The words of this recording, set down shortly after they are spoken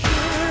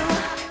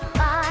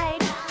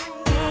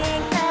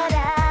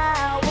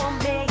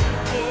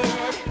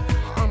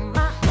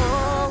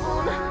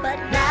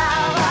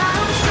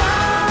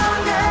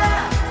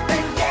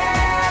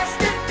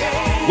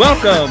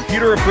Welcome,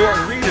 Pewter Report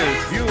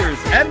readers, viewers,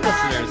 and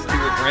listeners to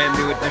a brand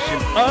new edition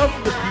of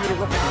the Pewter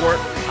Report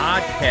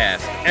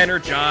podcast,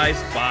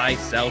 energized by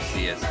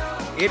Celsius.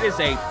 It is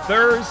a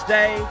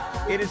Thursday.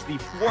 It is the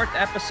fourth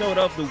episode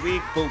of the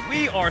week, but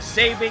we are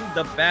saving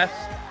the best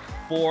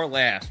for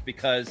last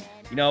because,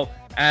 you know,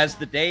 as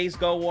the days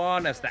go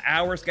on, as the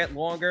hours get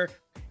longer,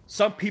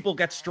 some people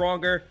get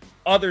stronger,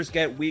 others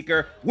get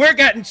weaker. We're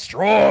getting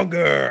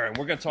stronger. And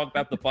we're going to talk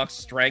about the Bucs'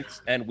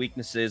 strengths and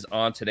weaknesses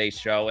on today's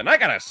show. And I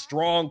got a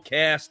strong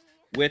cast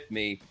with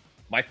me.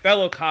 My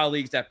fellow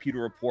colleagues at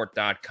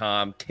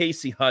pewterreport.com,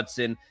 Casey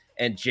Hudson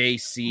and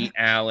JC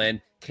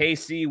Allen.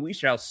 Casey, we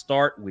shall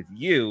start with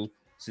you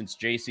since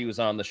JC was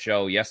on the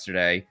show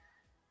yesterday.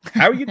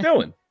 How are you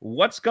doing?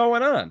 What's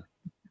going on?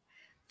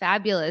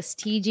 Fabulous.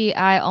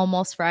 TGI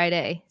almost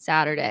Friday,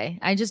 Saturday.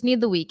 I just need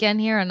the weekend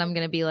here and I'm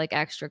going to be like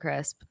extra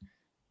crisp,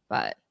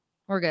 but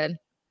we're good.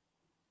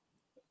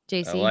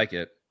 JC. I like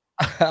it.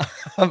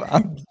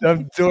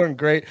 I'm doing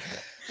great.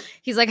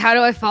 He's like, how do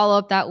I follow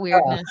up that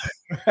weirdness?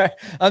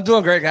 I'm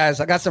doing great,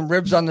 guys. I got some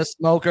ribs on the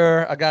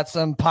smoker. I got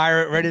some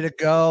pirate ready to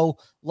go.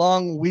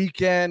 Long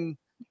weekend.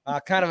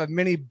 Kind of a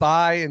mini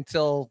bye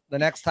until the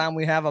next time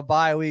we have a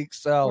bye week.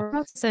 So we're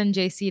about to send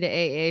JC to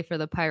AA for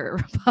the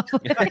Pirate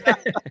Republic.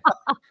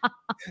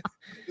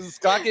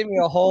 Scott gave me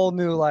a whole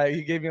new,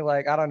 he gave me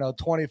I don't know,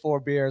 24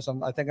 beers.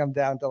 I think I'm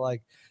down to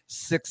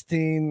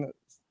 16.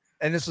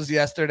 And this was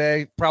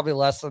yesterday, probably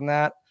less than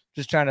that.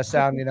 Just trying to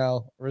sound,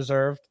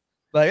 reserved.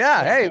 But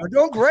yeah, hey, we're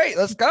doing great.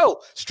 Let's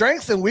go.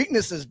 Strengths and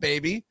weaknesses,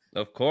 baby.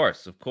 Of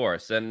course.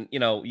 And,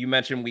 you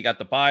mentioned we got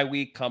the bye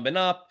week coming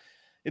up.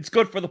 It's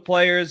good for the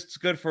players. It's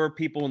good for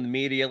people in the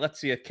media.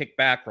 Let's see a kick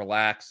back,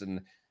 relax,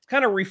 and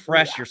kind of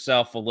refresh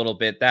yourself a little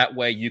bit. That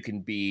way you can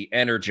be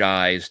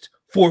energized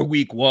for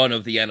week one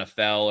of the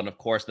NFL. And, of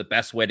course, the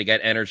best way to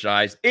get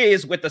energized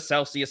is with the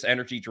Celsius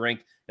energy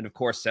drink. And, of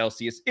course,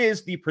 Celsius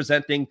is the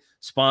presenting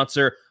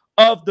sponsor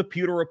of the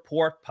Pewter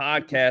Report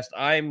podcast.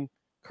 I'm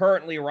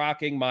currently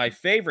rocking my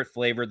favorite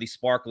flavor, the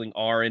sparkling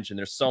orange. And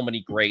there's so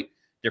many great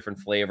different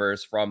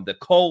flavors, from the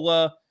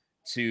cola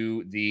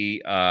to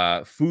the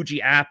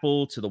Fuji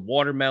apple, to the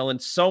watermelon,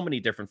 so many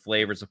different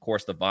flavors. Of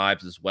course, the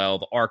vibes as well,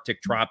 the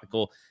Arctic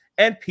tropical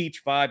and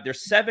peach vibe.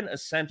 There's 7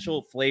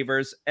 essential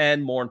flavors,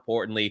 and more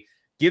importantly,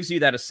 gives you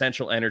that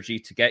essential energy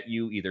to get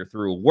you either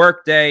through a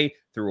work day,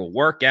 through a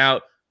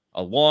workout,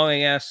 a long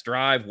ass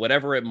drive,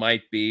 whatever it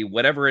might be,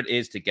 whatever it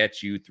is to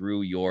get you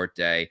through your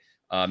day.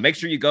 Make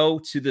sure you go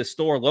to the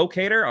store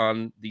locator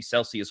on the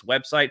Celsius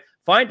website,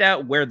 find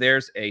out where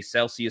there's a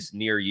Celsius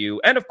near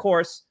you, and of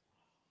course,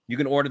 you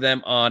can order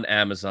them on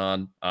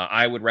Amazon.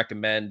 I would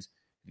recommend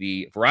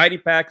the variety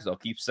pack, because I'll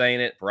keep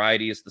saying it.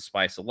 Variety is the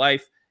spice of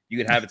life. You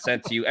can have it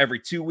sent to you every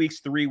 2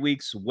 weeks, 3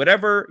 weeks,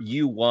 whatever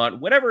you want,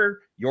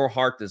 whatever your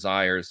heart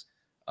desires.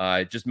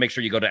 Just make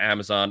sure you go to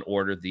Amazon,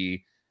 order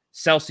the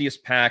Celsius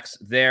packs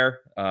there.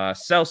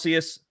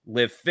 Celsius,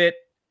 live fit,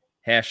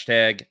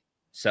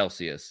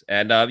 #Celsius.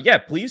 And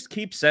please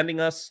keep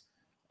sending us.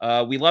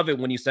 We love it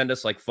when you send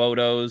us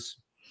photos.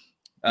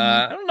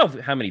 I don't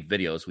know how many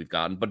videos we've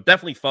gotten, but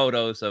definitely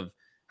photos of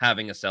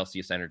having a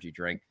Celsius energy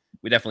drink.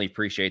 We definitely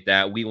appreciate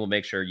that. We will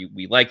make sure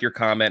we like your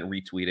comment,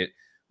 retweet it,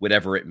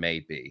 whatever it may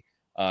be.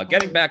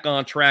 Getting back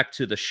on track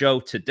to the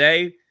show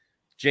today,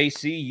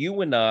 JC,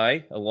 you and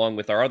I, along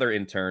with our other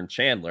intern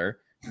Chandler,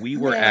 we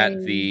were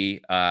at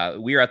the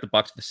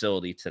Bucs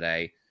facility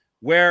today,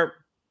 where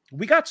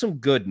we got some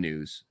good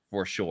news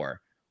for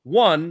sure.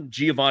 One,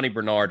 Giovanni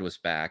Bernard was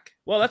back.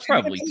 Well, that's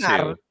probably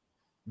 2.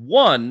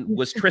 One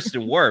was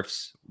Tristan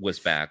Wirfs was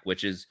back,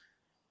 which is,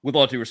 with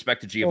all due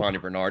respect to Giovanni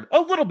Bernard, a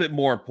little bit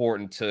more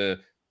important to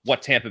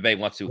what Tampa Bay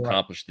wants to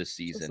accomplish this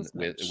season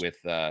with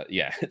just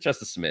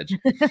a smidge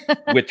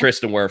with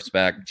Tristan Wirfs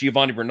back.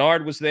 Giovanni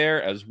Bernard was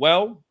there as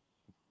well.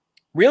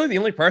 Really, the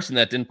only person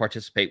that didn't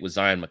participate was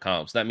Zion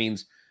McCollum. So that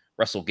means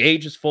Russell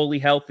Gage is fully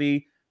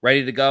healthy,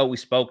 ready to go. We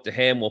spoke to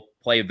him. We'll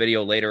play a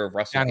video later of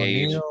Russell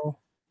Gage.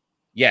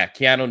 Yeah,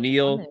 Keanu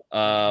Neal.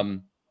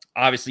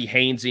 Obviously,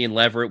 Hainsey and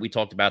Leverett, we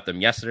talked about them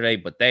yesterday,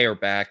 but they are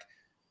back.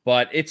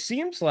 But it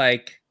seems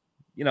like,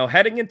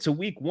 heading into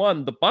week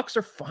one, the Bucs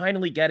are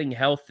finally getting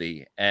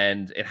healthy,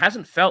 and it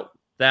hasn't felt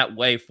that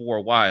way for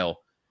a while,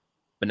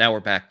 but now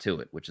we're back to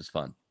it, which is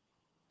fun.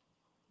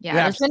 Yeah,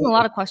 there's been a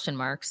lot of question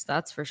marks,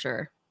 that's for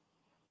sure.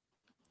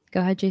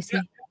 Go ahead, JC.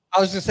 Yeah. I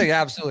was just saying,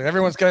 absolutely.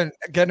 Everyone's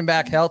getting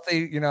back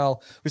healthy.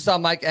 We saw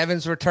Mike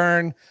Evans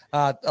return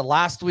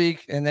last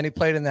week, and then he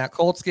played in that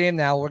Colts game.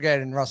 Now we're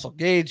getting Russell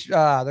Gage.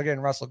 They're getting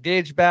Russell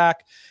Gage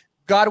back.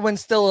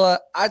 Godwin's still,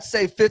 I'd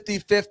say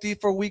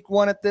 50-50 for week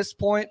one at this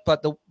point.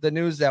 But the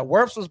news that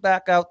Wirfs was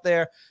back out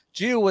there,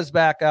 Gio was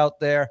back out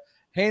there,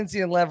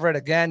 Hainsey and Leverett,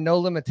 again, no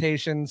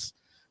limitations.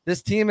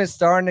 This team is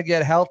starting to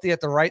get healthy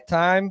at the right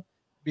time.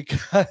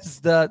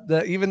 Because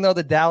even though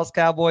the Dallas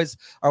Cowboys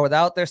are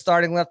without their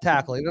starting left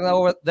tackle, even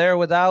though they're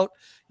without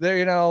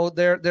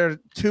their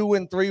 2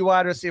 and 3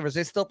 wide receivers,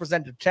 they still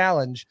present a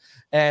challenge.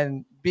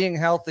 And being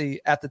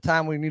healthy at the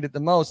time we need it the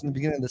most in the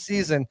beginning of the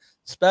season,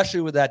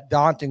 especially with that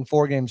daunting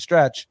 4-game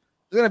stretch,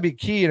 is going to be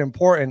key and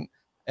important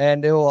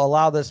and it will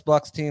allow this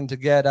Bucs team to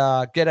get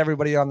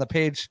everybody on the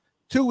page.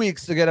 2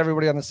 weeks to get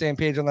everybody on the same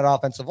page on that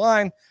offensive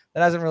line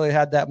that hasn't really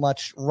had that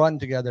much run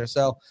together.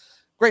 So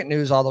great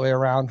news all the way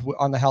around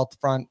on the health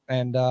front.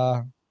 And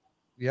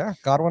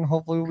Godwin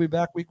hopefully will be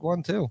back week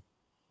 1 too.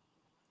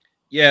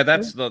 Yeah,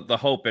 that's the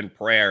hope and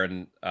prayer.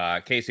 And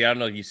Casey, I don't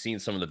know if you've seen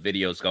some of the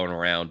videos going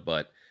around,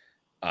 but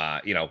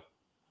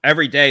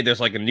every day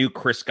there's like a new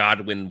Chris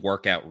Godwin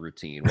workout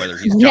routine, whether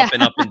he's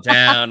jumping up and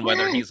down,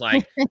 whether he's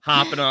like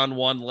hopping on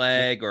one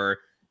leg or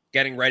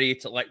getting ready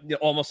to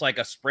almost like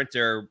a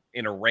sprinter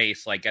in a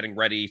race, like getting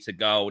ready to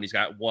go. And he's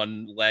got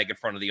one leg in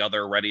front of the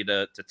other ready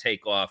to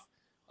take off.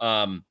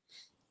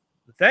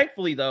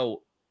 Thankfully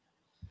though,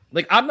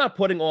 like I'm not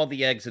putting all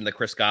the eggs in the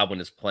Chris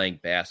Godwin is playing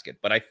basket,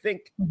 but I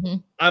think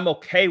I'm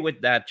okay with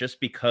that just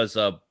because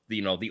of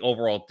the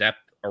overall depth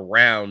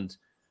around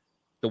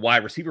the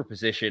wide receiver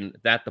position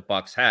that the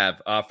Bucs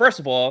have. First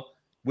of all,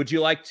 would you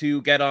like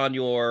to get on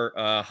your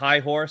high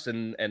horse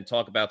and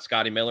talk about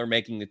Scotty Miller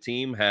making the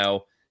team?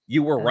 How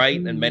you were right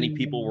and many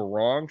people were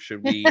wrong.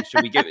 Should we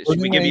give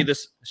you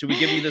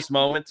this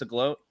moment to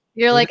gloat?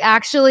 You're like,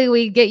 actually,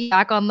 we get you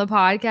back on the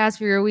podcast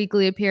for your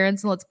weekly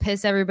appearance and let's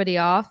piss everybody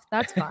off.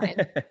 That's fine.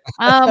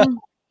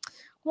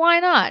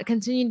 Why not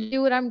continue to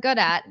do what I'm good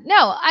at?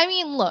 No, I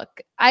mean, look,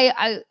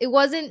 it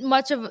wasn't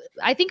much of,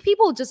 I think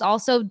people just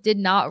also did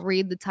not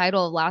read the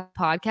title of last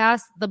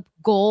podcast. The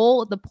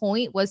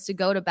point was to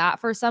go to bat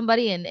for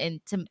somebody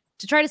and to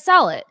try to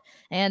sell it.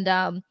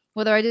 And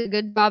whether I did a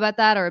good job at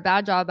that or a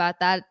bad job at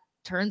that,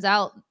 turns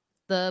out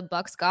the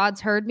Bucs gods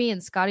heard me,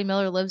 and Scotty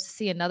Miller lives to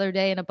see another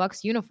day in a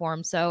Bucs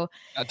uniform. So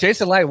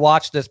Jason Light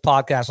watched this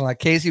podcast and like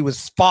Casey was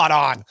spot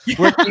on.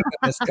 We're keeping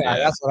this guy.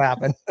 That's what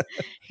happened.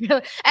 And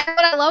what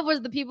I love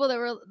was the people that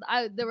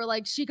were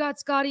like, she got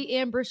Scotty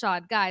and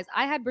Brashad. Guys,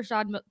 I had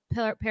Brashad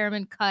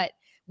Perriman cut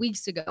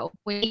weeks ago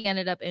when he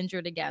ended up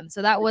injured again.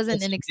 So that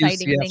wasn't an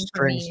exciting UCF thing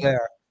for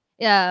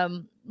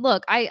me.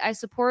 Look, I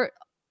support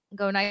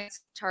Go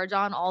Knights, charge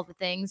on all the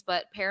things,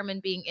 but Perriman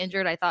being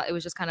injured, I thought it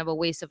was just kind of a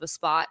waste of a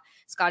spot.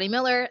 Scotty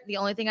Miller, the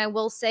only thing I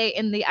will say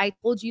in the I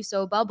told you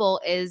so bubble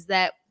is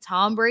that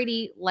Tom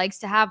Brady likes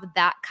to have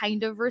that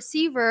kind of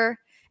receiver,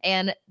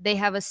 and they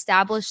have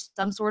established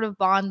some sort of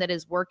bond that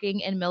is working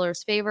in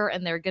Miller's favor,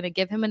 and they're going to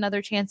give him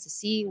another chance to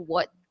see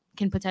what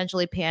can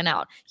potentially pan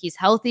out. He's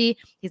healthy.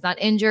 He's not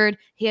injured.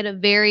 He had a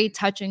very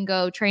touch and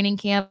go training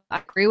camp. I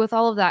agree with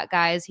all of that,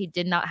 guys. He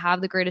did not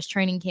have the greatest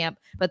training camp,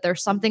 but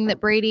there's something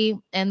that Brady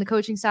and the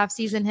coaching staff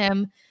sees in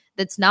him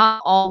that's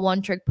not all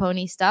one trick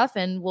pony stuff.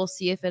 And we'll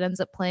see if it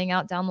ends up playing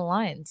out down the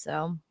line. So.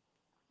 All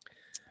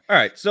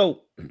right.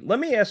 So let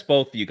me ask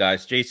both of you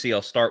guys. JC,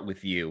 I'll start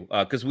with you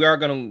because we are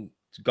going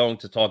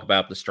to talk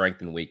about the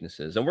strengths and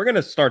weaknesses, and we're going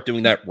to start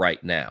doing that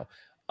right now.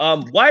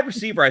 Wide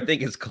receiver, I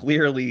think, is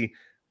clearly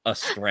a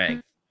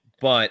strength,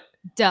 but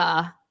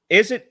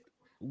is it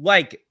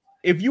like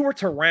if you were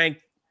to rank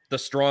the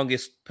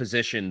strongest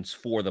positions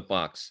for the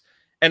Bucs,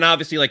 and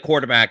obviously like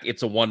quarterback,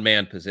 it's a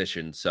one-man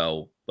position,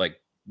 so like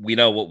we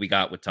know what we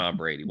got with Tom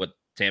Brady, what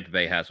Tampa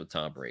Bay has with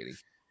Tom Brady.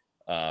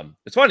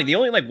 It's funny, the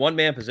only like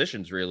one-man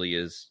positions really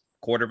is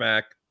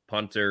quarterback,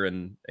 punter,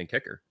 and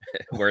kicker,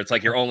 where it's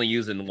like you're only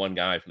using one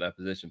guy for that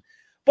position.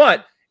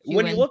 But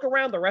when you look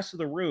around the rest of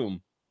the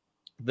room,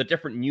 the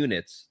different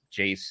units,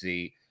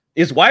 JC,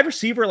 is wide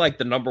receiver like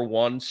the number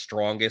one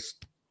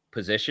strongest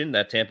position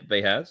that Tampa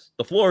Bay has?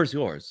 The floor is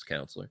yours,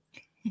 counselor.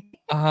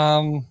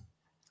 There's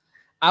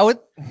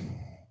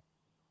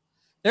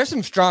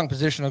some strong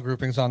positional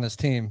groupings on this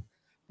team,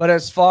 but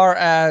as far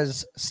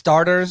as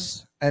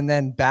starters and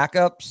then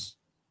backups,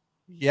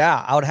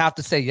 yeah, I would have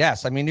to say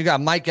yes. I mean, you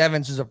got Mike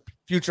Evans, who's a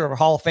future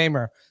Hall of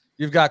Famer.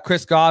 You've got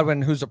Chris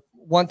Godwin, who's a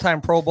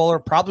one-time Pro Bowler,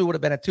 probably would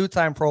have been a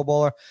two-time Pro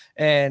Bowler,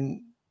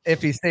 and if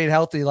he stayed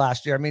healthy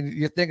last year. I mean,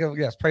 you think of,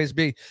 yes, praise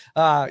be.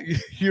 Last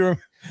year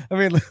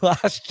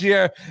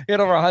he had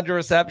over 100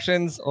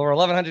 receptions, over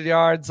 1,100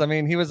 yards. I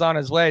mean, he was on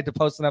his way to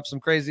posting up some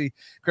crazy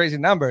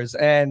numbers.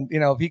 And,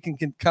 if he can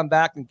come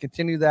back and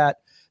continue that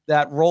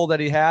role that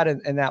he had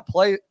in that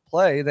play,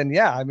 then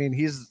yeah, I mean,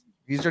 he's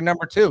your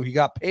number two. He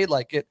got paid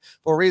like it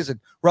for a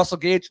reason. Russell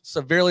Gage,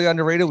 severely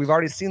underrated. We've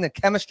already seen the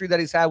chemistry that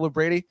he's had with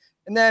Brady.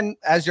 And then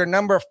as your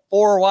number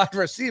 4 wide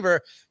receiver,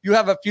 you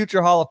have a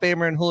future Hall of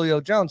Famer in Julio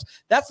Jones.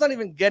 That's not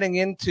even getting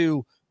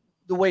into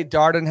the way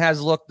Darden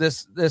has looked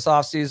this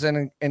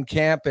offseason in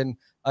camp. And,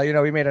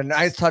 he made a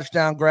nice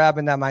touchdown grab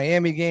in that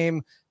Miami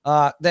game.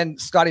 Then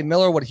Scotty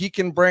Miller, what he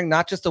can bring,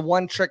 not just a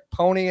one-trick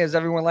pony, as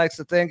everyone likes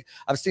to think.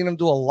 I've seen him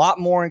do a lot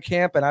more in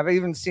camp, and I've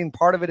even seen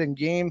part of it in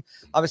game.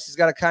 Obviously, he's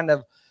got to kind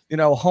of,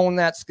 hone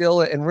that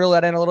skill and reel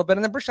that in a little bit.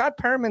 And then Brashad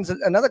Perriman's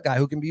another guy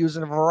who can be used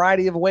in a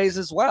variety of ways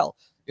as well.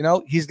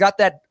 He's got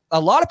that. A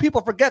lot of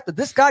people forget that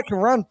this guy can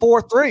run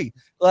 4.3.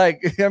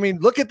 Like, I mean,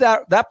 look at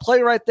that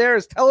play right there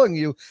is telling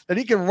you that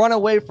he can run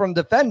away from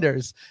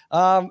defenders.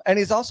 And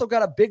he's also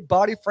got a big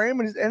body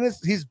frame, and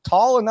he's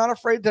tall and not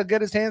afraid to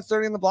get his hands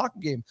dirty in the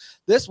blocking game.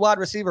 This wide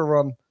receiver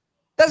room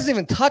doesn't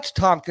even touch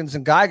Tompkins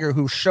and Geiger,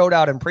 who showed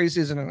out in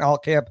preseason and all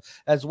camp,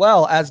 as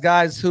well as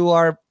guys who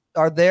are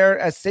there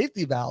as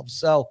safety valves.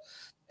 So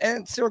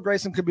and Cyril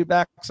Grayson could be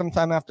back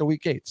sometime after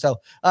week 8. So,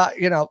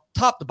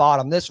 top to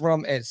bottom, this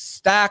room is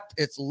stacked.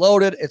 It's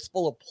loaded. It's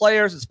full of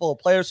players. It's full of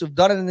players who've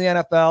done it in the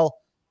NFL.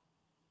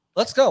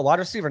 Let's go. Wide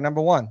receiver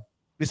number 1,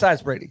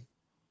 besides Brady.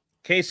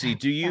 Casey,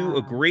 do you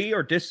agree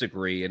or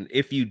disagree? And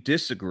if you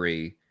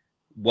disagree,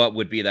 what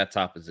would be that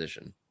top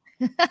position?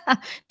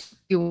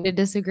 You would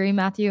disagree,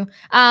 Matthew?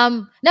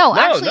 No,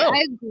 actually,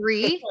 I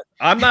agree.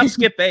 I'm not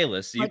Skip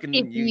Bayless. You like can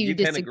you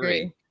can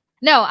agree.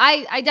 No,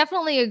 I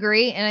definitely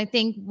agree, and I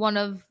think one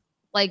of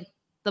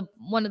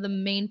the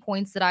main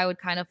points that I would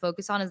kind of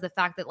focus on is the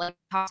fact that, like,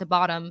 top to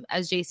bottom,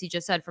 as JC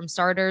just said, from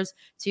starters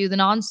to the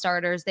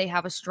non-starters, they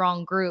have a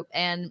strong group.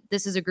 And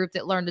this is a group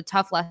that learned a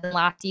tough lesson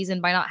last season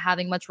by not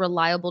having much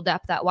reliable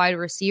depth at wide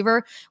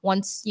receiver.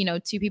 Once,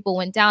 2 people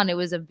went down, it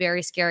was a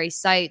very scary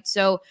sight.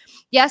 So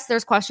yes,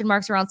 there's question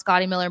marks around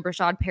Scotty Miller and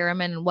Brashad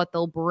Perriman and what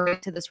they'll bring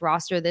to this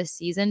roster this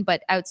season.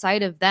 But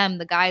outside of them,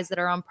 the guys that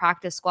are on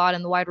practice squad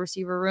in the wide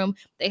receiver room,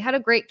 they had a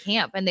great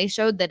camp, and they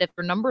showed that if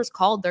their number is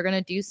called, they're going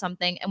to do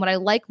something. And what I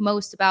like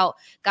most about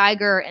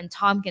Geiger and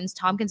Tompkins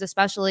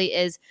especially,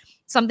 is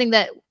something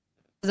that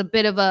is a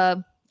bit of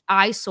a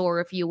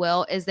eyesore, if you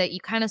will, is that you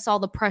kind of saw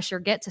the pressure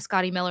get to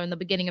Scotty Miller in the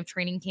beginning of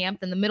training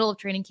camp. In the middle of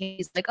training camp,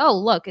 he's like, oh,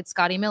 look, it's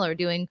Scotty Miller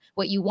doing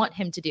what you want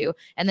him to do.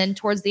 And then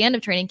towards the end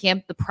of training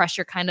camp, the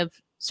pressure kind of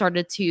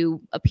started to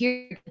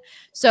appear.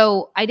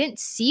 So I didn't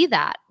see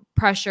that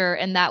pressure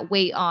and that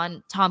weight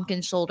on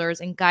Tompkins' shoulders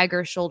and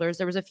Geiger's shoulders.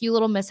 There was a few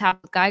little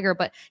mishaps with Geiger,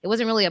 but it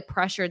wasn't really a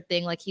pressured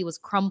thing like he was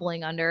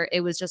crumbling under.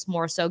 It was just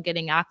more so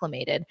getting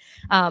acclimated.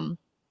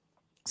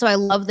 So I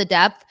love the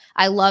depth.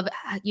 I love,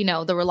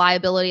 the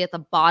reliability at the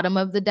bottom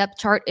of the depth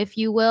chart, if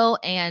you will.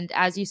 And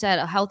as you said,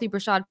 a healthy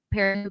Brashad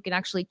Perriman who can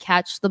actually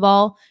catch the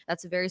ball.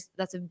 That's a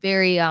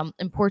very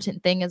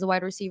important thing as a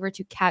wide receiver,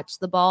 to catch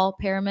the ball,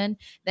 Perriman.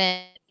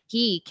 Then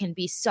he can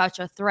be such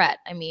a threat.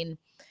 I mean,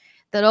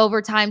 that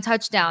overtime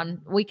touchdown,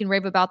 we can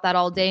rave about that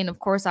all day. And of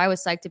course, I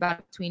was psyched about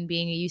it between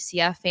being a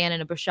UCF fan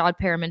and a Brashad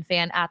Perriman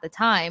fan at the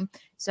time.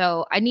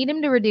 So I need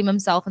him to redeem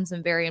himself in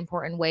some very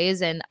important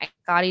ways. And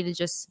Scotty to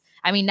just,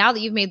 now that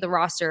you've made the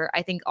roster,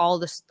 I think all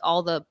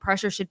the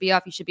pressure should be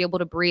off. You should be able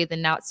to breathe.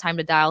 And now it's time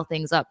to dial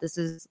things up. This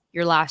is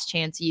your last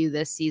chance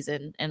this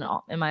season, in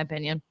my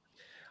opinion.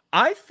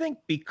 I think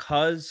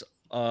because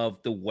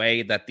of the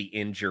way that the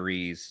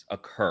injuries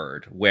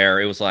occurred, where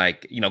it was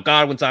like,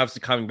 Godwin's obviously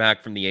coming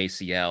back from the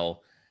ACL,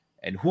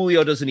 and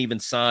Julio doesn't even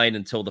sign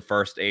until the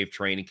first day of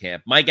training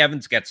camp. Mike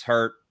Evans gets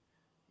hurt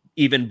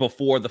even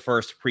before the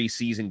first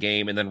preseason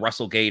game, and then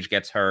Russell Gage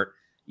gets hurt,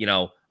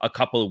 a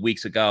couple of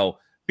weeks ago.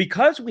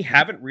 Because we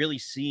haven't really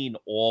seen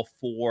all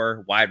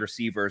 4 wide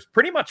receivers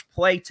pretty much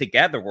play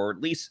together, or at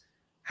least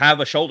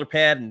have a shoulder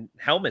pad and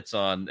helmets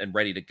on and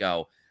ready to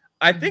go,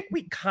 I think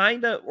we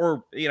kind of,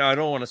 I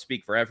don't want to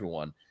speak for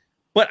everyone,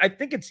 but I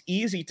think it's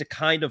easy to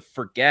kind of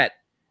forget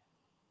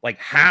like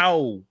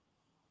how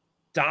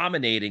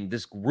dominating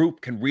this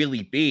group can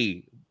really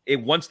be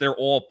once they're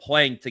all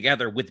playing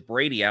together with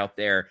Brady out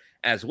there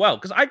as well.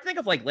 Because I think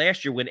of like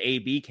last year when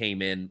AB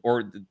came in,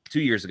 or 2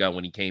 years ago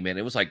when he came in,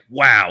 it was like,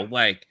 wow,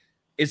 like,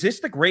 is this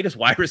the greatest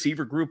wide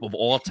receiver group of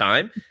all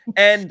time?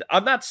 And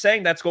I'm not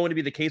saying that's going to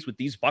be the case with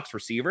these Bucs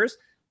receivers,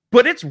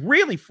 but it's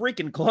really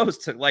freaking close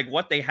to like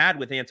what they had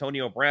with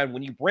Antonio Brown.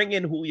 When you bring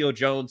in Julio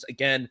Jones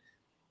again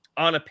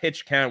on a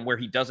pitch count where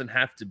he doesn't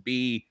have to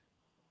be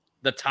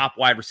the top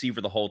wide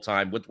receiver the whole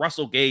time, with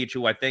Russell Gage,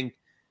 who I think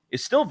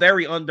is still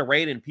very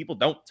underrated and people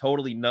don't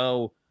totally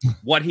know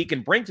what he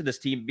can bring to this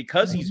team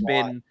because he's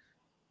been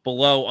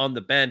below on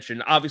the bench.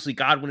 And obviously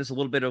Godwin is a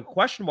little bit of a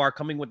question mark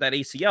coming with that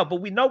ACL, but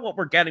we know what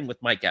we're getting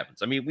with Mike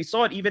Evans. We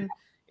saw it even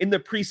in the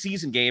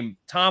preseason game.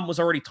 Tom was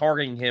already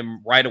targeting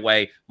him right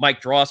away.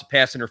 Mike draws a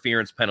pass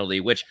interference penalty,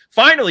 which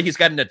finally he's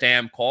getting a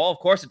damn call. Of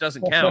course, it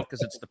doesn't count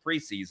because it's the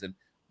preseason,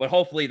 but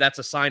hopefully that's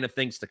a sign of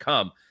things to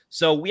come.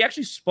 So we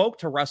actually spoke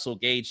to Russell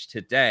Gage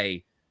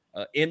today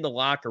in the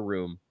locker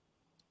room.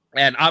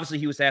 And obviously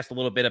he was asked a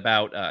little bit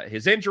about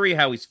his injury,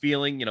 how he's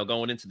feeling,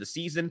 going into the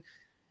season.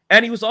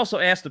 And he was also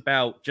asked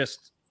about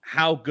just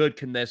how good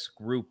can this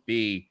group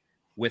be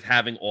with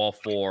having all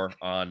 4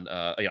 on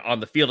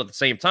the field at the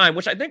same time,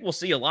 which I think we'll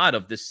see a lot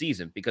of this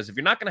season. Because if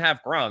you're not going to have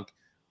Gronk,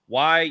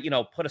 why,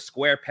 put a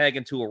square peg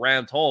into a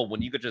round hole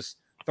when you could just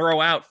throw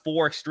out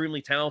 4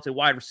 extremely talented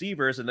wide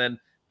receivers and then,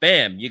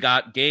 bam, you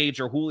got Gage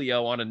or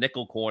Julio on a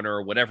nickel corner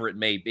or whatever it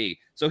may be.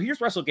 So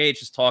here's Russell Gage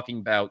just talking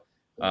about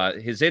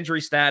his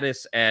injury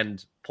status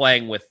and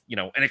playing with,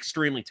 an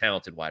extremely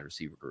talented wide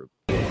receiver group.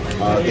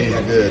 Things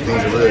are good.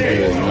 Things are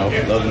real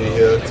good. Loving it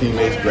here.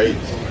 Teammates great.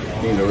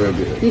 Things are real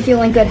good. You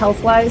feeling good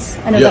health-wise?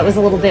 I know that was a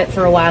little bit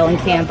for a while in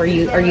camp. Are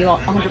you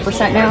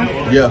 100%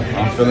 now? Yeah,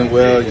 I'm feeling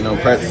well.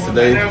 Practice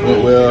today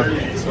went well.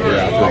 So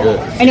yeah, I feel good.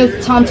 I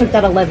know Tom took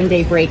that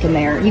 11-day break in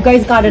there. You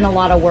guys got in a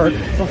lot of work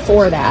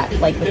before that,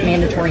 like with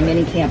mandatory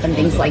minicamp and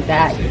things like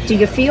that. Do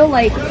you feel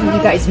like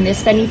you guys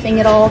missed anything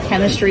at all,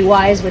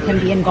 chemistry-wise, with him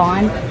being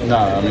gone?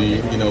 No,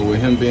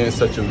 with him being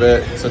such a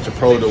vet, such a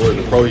pro,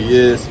 the pro he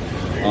is,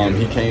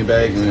 he came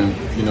back and,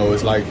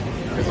 it's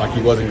like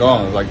he wasn't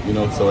gone.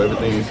 So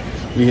everything's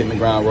we hitting the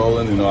ground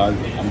rolling. You know,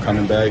 I'm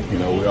coming back. You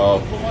know,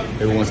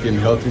 everyone's getting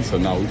healthy. So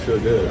now we feel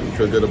good. We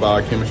feel good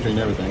about our chemistry and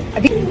everything.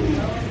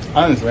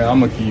 Honestly, man, I'm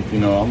going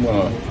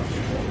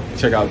to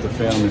check out the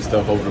film and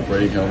stuff over the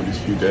break, over these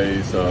few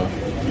days.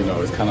 You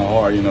know, it's kind of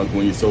hard, you know,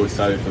 when you're so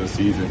excited for the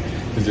season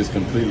to just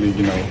completely,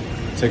 you know,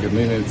 take a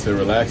minute to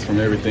relax from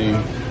everything.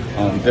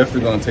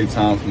 Definitely going to take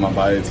time for my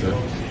body to,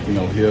 you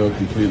know, heal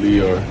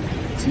completely or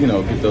to, you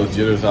know, get those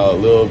jitters out a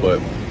little. But,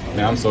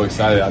 man, I'm so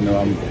excited. I know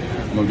I'm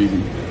going to be,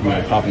 you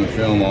know, popping the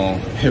film on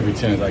every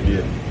chance I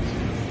get.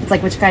 It's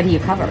like, which guy do you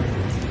cover?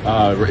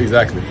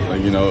 Exactly.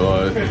 Like, you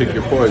know, pick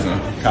your poison,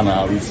 kind of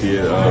how we see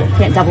it.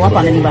 Can't double up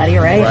on anybody,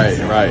 right?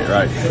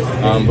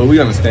 Right. But we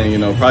understand, you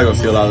know, probably going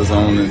to see a lot of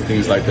zone and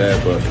things like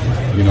that. But,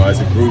 you know,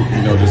 as a group,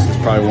 you know, this is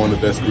probably one of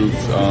the best groups,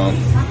 you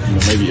know,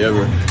 maybe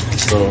ever.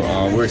 So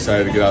we're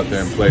excited to get out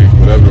there and play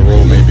whatever the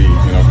role may be, you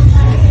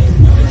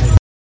know.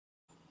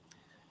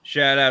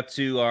 Shout out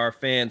to our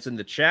fans in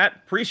the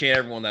chat. Appreciate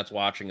everyone that's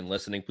watching and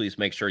listening. Please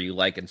make sure you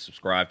like and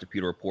subscribe to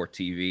Pewter Report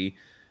TV.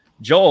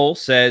 Joel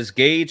says,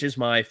 Gage is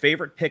my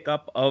favorite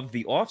pickup of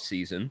the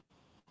offseason,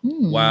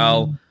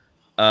 while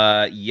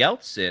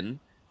Yeltsin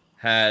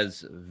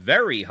has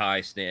very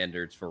high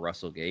standards for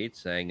Russell Gage,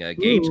 saying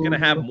Gage is going to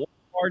have more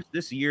yards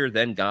this year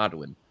than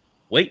Godwin.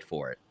 Wait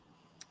for it.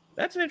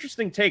 That's an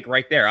interesting take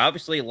right there.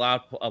 Obviously, a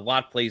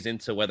lot plays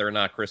into whether or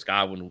not Chris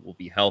Godwin will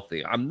be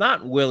healthy. I'm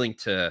not willing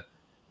to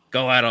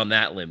go out on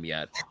that limb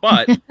yet,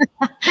 but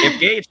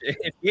if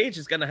Gage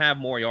is going to have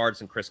more yards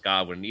than Chris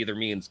Godwin, either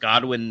means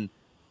Godwin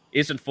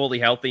isn't fully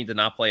healthy to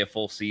not play a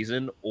full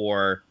season,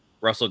 or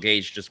Russell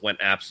Gage just went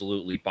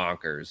absolutely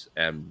bonkers,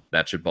 and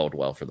that should bode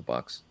well for the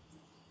Bucs.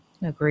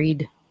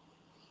 Agreed.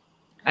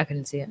 I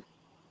couldn't see it.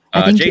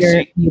 I think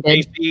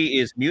JC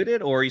is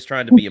muted, or he's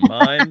trying to be a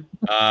mime.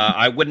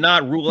 I would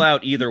not rule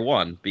out either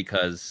one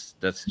because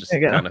that's just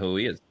kind of who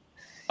he is.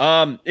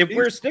 If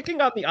we're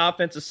sticking on the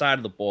offensive side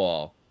of the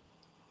ball,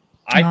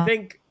 I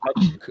think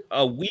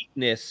a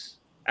weakness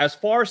as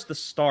far as the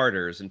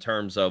starters in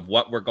terms of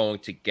what we're going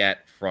to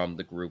get from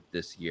the group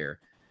this year,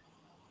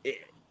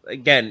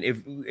 again,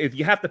 if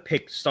you have to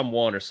pick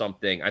someone or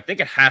something, I think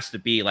it has to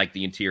be like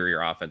the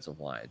interior offensive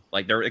line.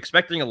 Like they're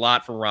expecting a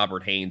lot from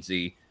Robert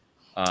Hainsey.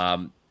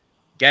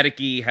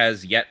 Gedeke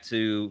has yet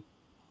to,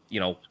 you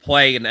know,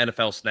 play an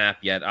NFL snap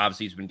yet.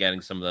 Obviously, he's been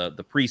getting some of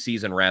the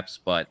preseason reps,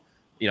 but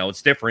you know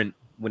it's different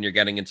when you're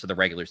getting into the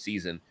regular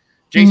season.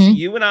 JC,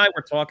 you and I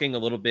were talking a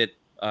little bit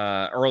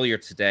earlier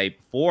today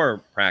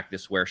before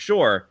practice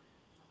before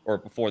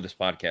this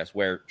podcast,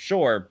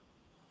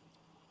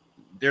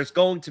 there's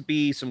going to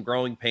be some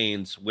growing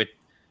pains with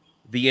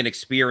the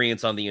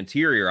inexperience on the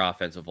interior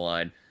offensive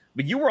line,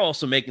 but you were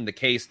also making the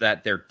case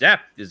that their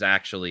depth is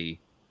actually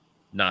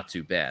not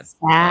too bad.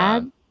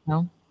 Sad?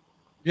 No.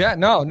 Yeah,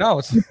 no,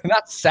 it's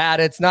not sad.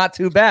 It's not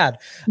too bad.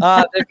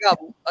 They've got,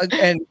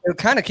 and it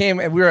kind of came,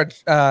 and we were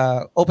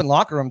at open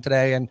locker room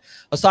today, and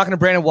I was talking to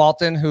Brandon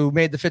Walton, who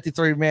made the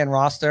 53-man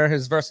roster.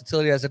 His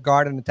versatility as a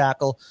guard and a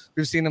tackle.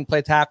 We've seen him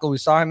play tackle. We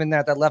saw him in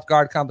that left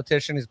guard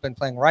competition. He's been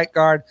playing right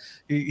guard.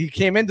 He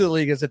came into the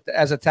league as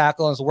a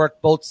tackle and has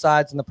worked both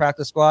sides in the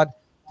practice squad.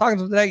 Talking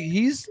to him today,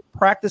 he's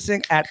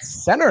practicing at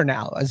center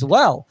now as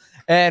well.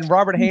 And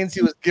Robert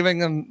Hainsey was giving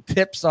him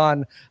tips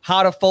on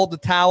how to fold the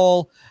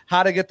towel,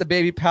 how to get the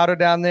baby powder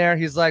down there.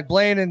 He's like,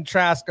 Blaine and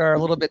Trask are a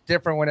little bit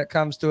different when it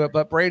comes to it.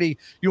 But Brady,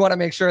 you want to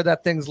make sure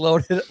that thing's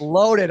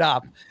loaded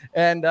up.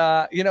 And,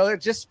 you know,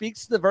 it just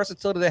speaks to the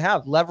versatility they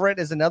have. Leverett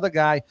is another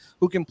guy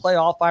who can play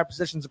all 5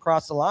 positions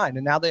across the line.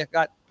 And now they've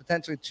got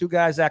potentially 2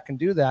 guys that can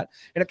do that.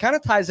 And it kind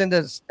of ties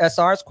into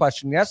SR's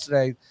question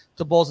yesterday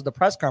to Bowles at the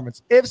press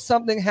conference. If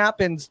something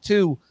happens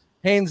to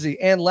Hainsey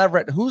and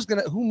Leverett, who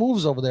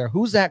moves over there?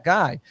 Who's that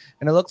guy?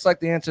 And it looks like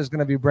the answer is going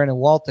to be Brandon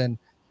Walton.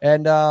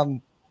 And,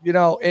 you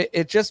know,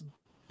 it just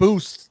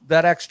boosts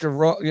that extra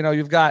you know,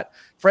 you've got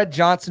Fred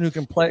Johnson, who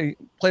can played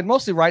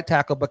mostly right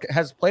tackle, but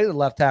has played at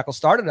left tackle,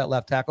 started at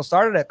left tackle,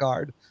 started at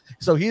guard.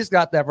 So he's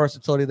got that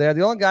versatility there.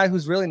 The only guy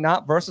who's really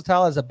not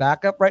versatile as a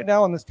backup right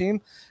now on this team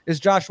is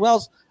Josh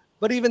Wells.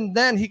 But even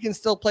then, he can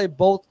still play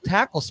both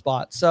tackle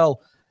spots.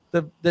 So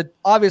the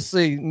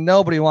obviously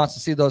nobody wants to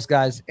see those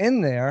guys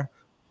in there.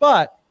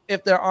 But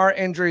if there are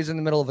injuries in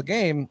the middle of a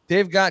game,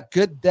 they've got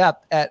good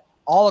depth at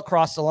all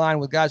across the line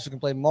with guys who can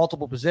play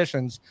multiple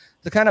positions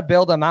to kind of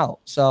build them out.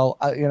 So,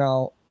 you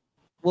know,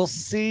 we'll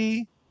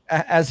see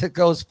as it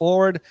goes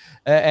forward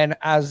and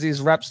as these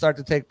reps start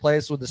to take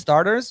place with the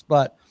starters.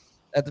 But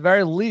at the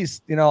very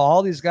least, you know,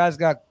 all these guys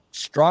got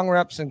strong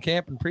reps in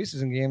camp and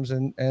preseason games,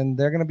 and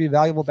they're going to be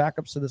valuable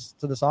backups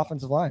to this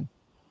offensive line.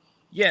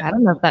 Yeah. I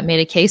don't know if that made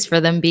a case for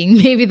them being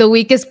maybe the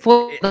weakest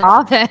point of the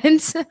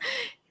offense.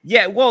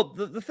 Yeah, well,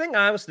 the thing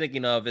I was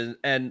thinking of is,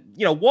 and,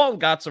 you know, Walton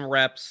got some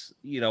reps,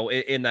 you know,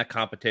 in that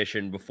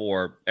competition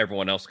before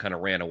everyone else kind of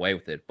ran away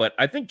with it. But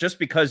I think just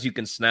because you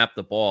can snap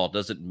the ball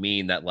doesn't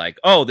mean that, like,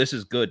 oh, this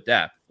is good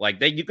depth.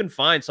 Like, you can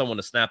find someone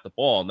to snap the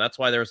ball. And that's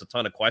why there's a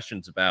ton of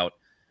questions about,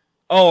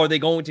 oh, are they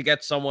going to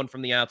get someone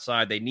from the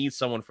outside? They need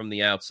someone from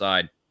the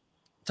outside.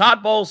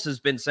 Todd Bowles has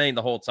been saying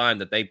the whole time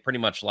that they pretty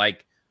much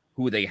like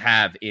who they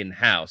have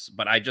in-house.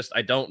 But I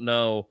don't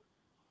know.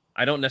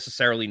 I don't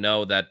necessarily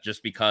know that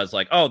just because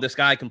like, oh, this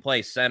guy can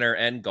play center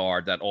and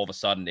guard, that all of a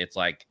sudden it's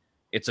like,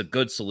 it's a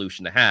good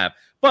solution to have.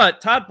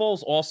 But Todd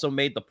Bowles also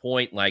made the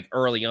point like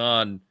early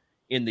on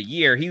in the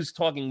year, he was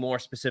talking more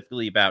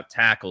specifically about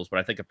tackles, but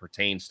I think it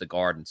pertains to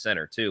guard and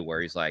center too,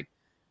 where he's like,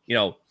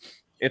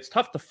 it's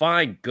tough to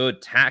find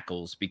good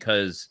tackles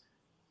because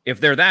if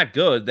they're that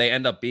good, they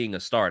end up being a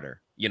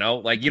starter.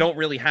 Like you don't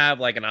really have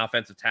like an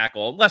offensive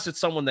tackle unless it's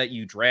someone that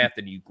you draft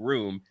and you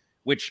groom,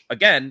 which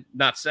again,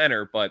 not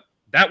center, but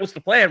that was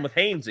the plan with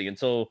Hainsey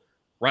until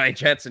Ryan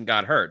Jensen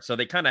got hurt. So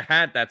they kind of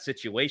had that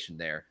situation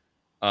there.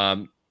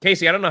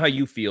 Casey, I don't know how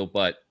you feel,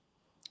 but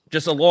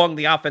just along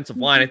the offensive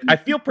line, I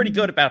feel pretty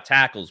good about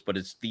tackles, but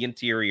it's the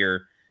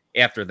interior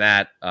after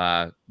that,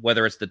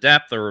 whether it's the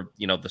depth or,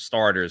 the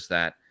starters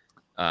that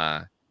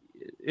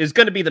is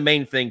going to be the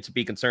main thing to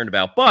be concerned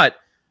about. But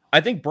I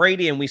think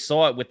Brady, and we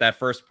saw it with that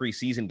first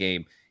preseason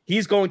game,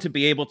 he's going to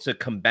be able to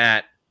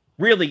combat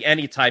really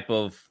any type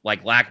of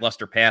like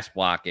lackluster pass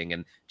blocking.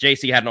 And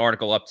JC had an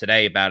article up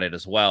today about it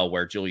as well,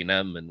 where Julian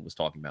Edelman was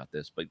talking about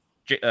this. But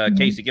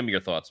Casey, give me your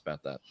thoughts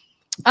about that.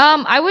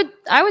 I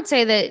would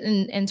say that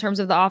in terms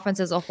of the offense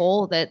as a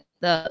whole, that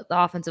the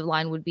offensive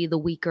line would be the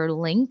weaker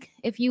link,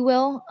 if you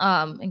will,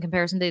 in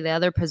comparison to the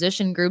other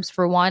position groups.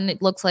 For one,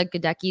 it looks like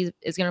Gadecki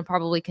is going to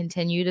probably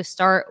continue to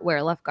start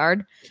where left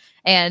guard.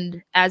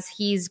 And as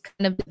he's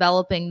kind of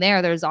developing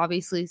there's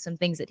obviously some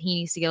things that he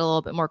needs to get a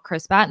little bit more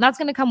crisp at. And that's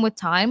going to come with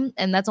time.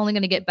 And that's only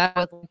going to get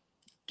better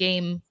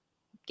with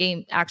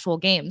actual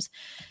games.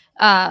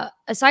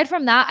 Aside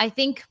from that, I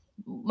think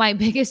my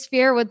biggest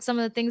fear with some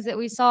of the things that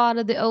we saw out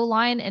of the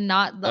O-line, and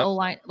not the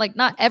O-line, like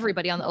not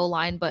everybody on the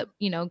O-line, but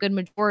good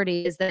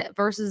majority, is that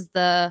versus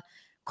the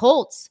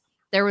Colts,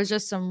 there was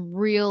just some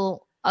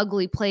real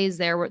ugly plays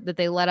there that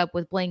they let up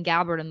with Blaine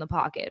Gabbert in the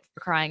pocket, for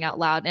crying out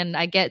loud. And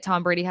I get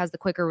Tom Brady has the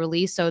quicker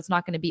release, so it's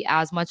not going to be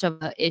as much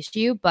of an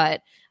issue,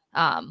 but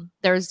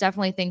there's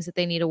definitely things that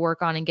they need to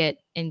work on and get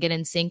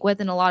in sync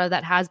with. And a lot of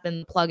that has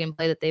been plug and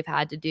play that they've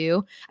had to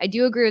do. I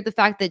do agree with the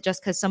fact that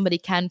just because somebody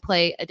can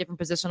play a different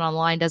position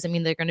online doesn't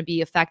mean they're going to be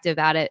effective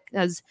at it,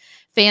 because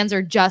fans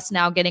are just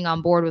now getting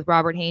on board with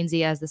Robert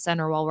Hainsey as the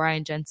center while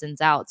Ryan Jensen's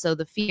out. So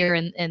the fear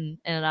and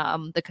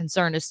the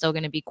concern is still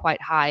going to be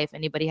quite high if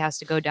anybody has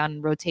to go down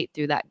and rotate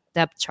through that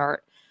depth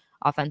chart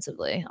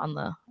offensively on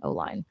the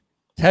O-line.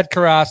 Ted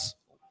Karras,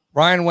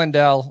 Ryan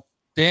Wendell,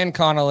 Dan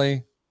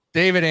Connolly,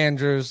 David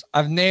Andrews,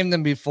 I've named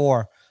them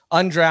before.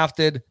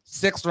 Undrafted,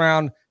 6th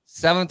round,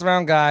 7th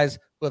round guys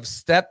who have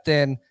stepped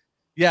in.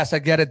 Yes, I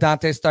get it.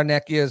 Dante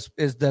Starnecki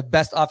is the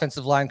best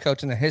offensive line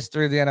coach in the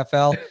history of the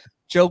NFL.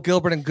 Joe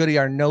Gilbert and Goody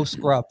are no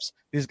scrubs.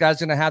 These guys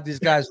are going to have these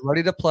guys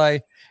ready to play.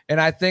 And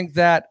I think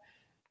that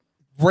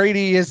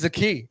Brady is the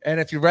key. And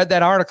if you read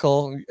that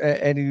article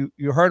and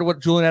you heard what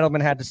Julian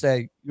Edelman had to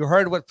say, you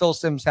heard what Phil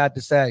Simms had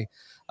to say,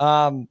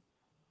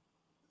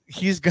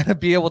 he's going to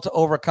be able to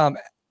overcome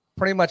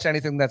pretty much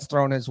anything that's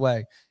thrown his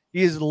way.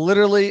 He is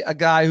literally a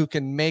guy who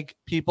can make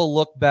people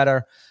look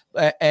better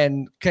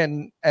and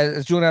can,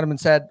 as Julian Edelman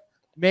said,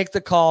 make the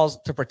calls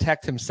to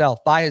protect himself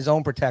by his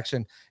own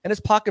protection. And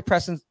his pocket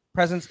presence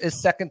is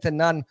second to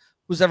none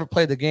who's ever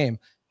played the game.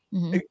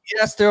 Mm-hmm.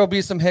 Yes, there will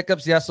be some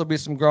hiccups. Yes, there'll be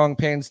some growing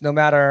pains, no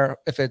matter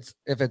if it's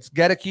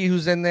Gadecki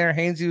who's in there,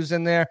 Hainsey who's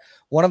in there.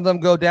 One of them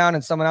go down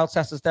and someone else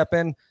has to step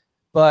in.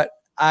 But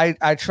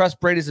I trust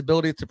Brady's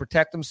ability to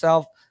protect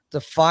himself, to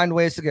find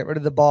ways to get rid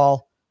of the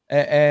ball.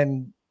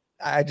 And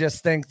I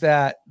just think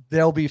that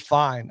they'll be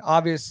fine.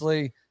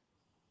 Obviously,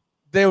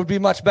 they would be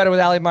much better with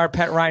Ali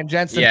Marpet, Ryan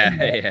Jensen.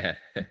 Yeah.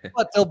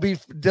 But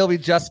they'll be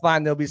just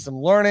fine. There'll be some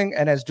learning.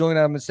 And as Julian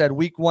Edelman said,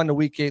 week 1 to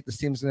week 8, this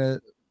team's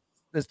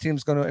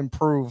going to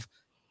improve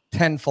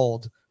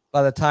tenfold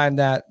by the time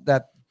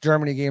that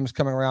Germany game is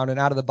coming around. And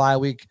out of the bye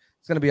week,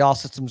 it's going to be all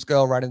systems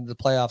go right into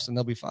the playoffs, and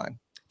they'll be fine.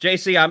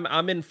 JC,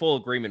 I'm in full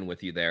agreement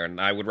with you there,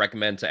 and I would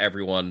recommend to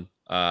everyone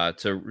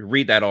to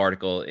read that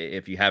article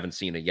if you haven't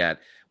seen it yet.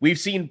 We've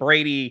seen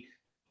Brady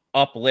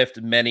uplift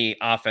many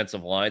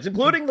offensive lines,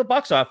 including the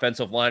Bucs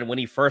offensive line when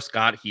he first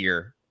got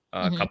here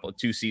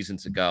two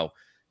seasons ago.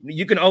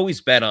 You can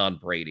always bet on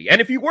Brady. And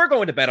if you were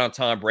going to bet on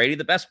Tom Brady,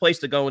 the best place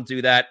to go and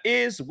do that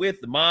is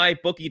with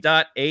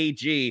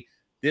mybookie.ag.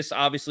 This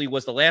obviously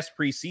was the last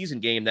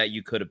preseason game that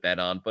you could have bet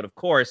on, but of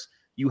course,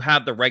 you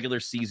have the regular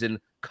season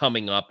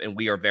coming up, and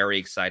we are very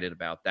excited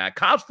about that.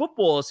 College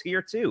football is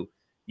here too.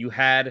 You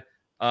had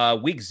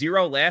week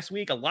 0 last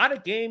week, a lot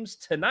of games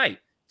tonight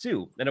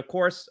too. And of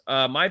course,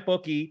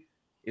 MyBookie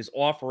is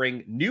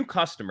offering new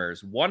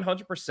customers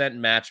 100%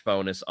 match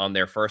bonus on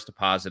their first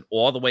deposit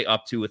all the way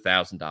up to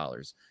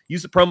 $1,000.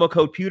 Use the promo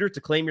code PEWTER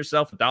to claim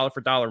yourself a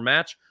 $1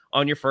 match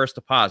on your first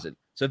deposit.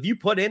 So if you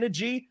put in a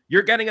G,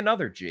 you're getting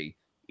another G.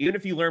 Even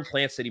if you learn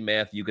Plant City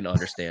math, you can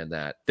understand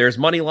that. There's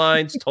money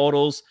lines,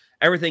 totals,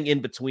 everything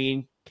in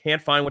between.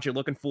 Can't find what you're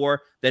looking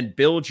for? Then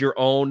build your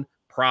own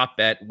prop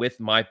bet with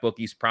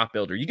MyBookie's Prop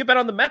Builder. You can bet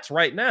on the Mets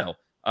right now.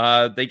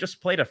 They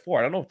just played at 4.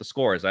 I don't know what the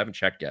score is. I haven't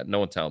checked yet. No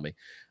one tell me.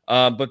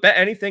 But bet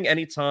anything,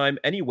 anytime,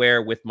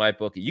 anywhere with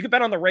MyBookie. You can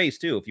bet on the Rays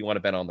too if you want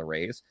to bet on the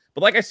Rays.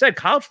 But like I said,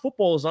 college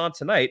football is on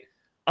tonight.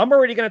 I'm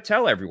already going to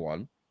tell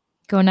everyone.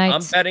 Go Knights.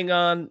 I'm betting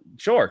on,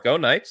 sure, go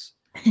Knights.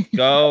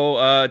 Go,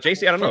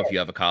 JC, I don't know if you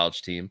have a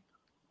college team.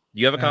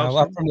 Do you have a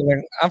college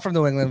team? I'm from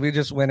New England. We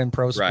just win in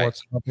pro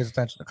sports. Right. Don't pay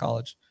attention to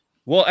college.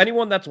 Well,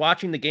 anyone that's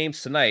watching the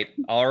games tonight,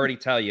 I'll already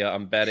tell you,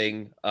 I'm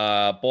betting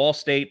Ball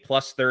State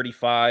plus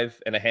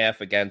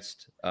 35.5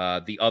 against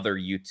the other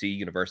UT,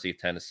 University of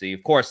Tennessee.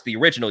 Of course, the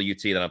original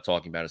UT that I'm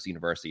talking about is the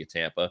University of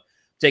Tampa. I'm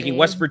taking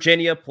West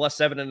Virginia plus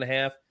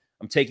 7.5.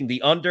 I'm taking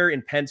the under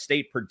in Penn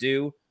State,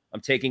 Purdue.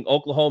 I'm taking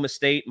Oklahoma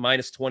State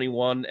minus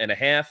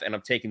 21.5, and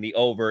I'm taking the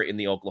over in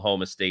the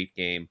Oklahoma State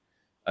game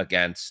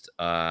against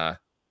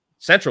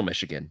Central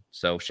Michigan.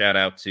 So shout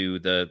out to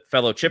the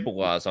fellow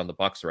Chippewas on the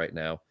Bucks right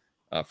now.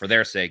 For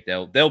their sake,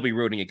 they'll be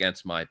rooting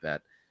against my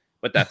bet,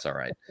 but that's all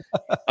right.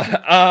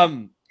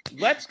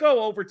 Let's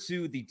go over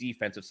to the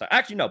defensive side.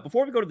 Actually, no,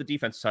 before we go to the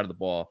defensive side of the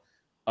ball,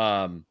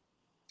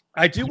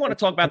 I do want to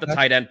talk about the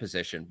tight end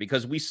position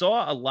because we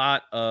saw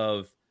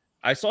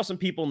I saw some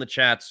people in the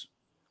chats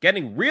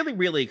getting really,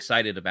 really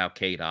excited about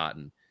Cade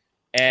Otton.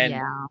 And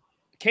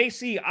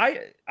KC,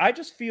 I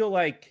just feel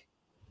like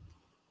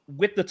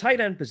with the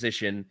tight end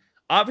position,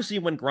 obviously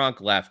when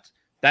Gronk left,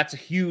 that's a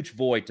huge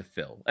void to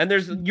fill. And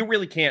you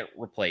really can't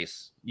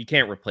replace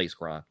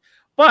Gronk.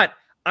 But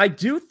I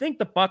do think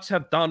the Bucs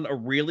have done a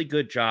really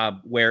good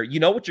job where you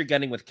know what you're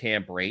getting with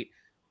Cam Brate,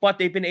 but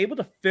they've been able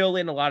to fill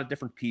in a lot of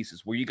different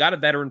pieces where you got a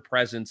veteran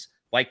presence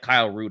like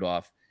Kyle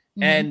Rudolph.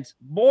 Mm-hmm. And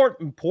more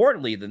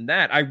importantly than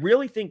that, I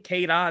really think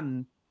Cade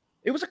Otton,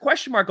 it was a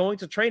question mark going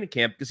to training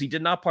camp because he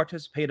did not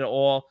participate at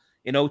all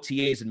in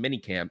OTAs and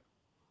minicamp.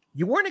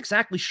 You weren't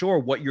exactly sure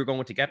what you're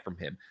going to get from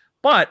him.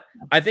 But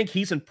I think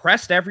he's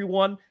impressed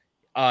everyone.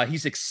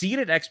 He's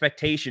exceeded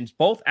expectations,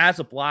 both as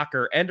a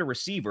blocker and a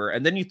receiver.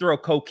 And then you throw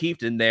Ko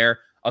Kieft in there,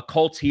 a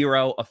Colts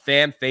hero, a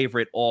fan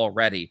favorite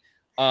already.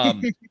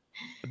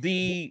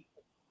 The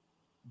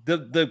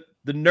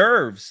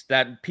nerves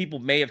that people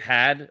may have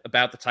had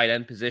about the tight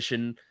end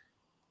position,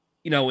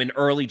 in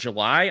early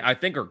July, I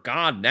think are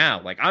gone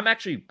now. Like, I'm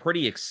actually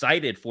pretty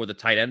excited for the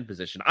tight end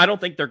position. I don't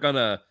think they're going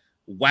to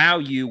wow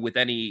you with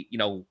any,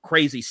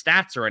 crazy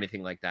stats or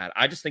anything like that.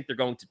 I just think they're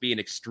going to be an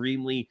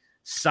extremely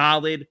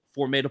solid,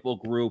 formidable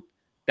group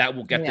that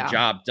will get the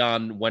job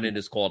done when it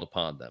is called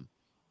upon them.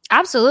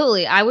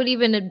 Absolutely. I would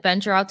even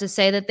venture out to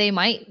say that they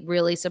might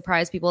really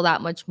surprise people that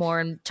much more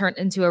and turn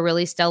into a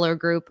really stellar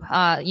group.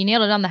 You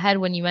nailed it on the head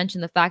when you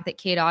mentioned the fact that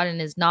Cade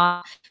Otton is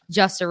not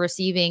just a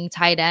receiving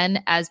tight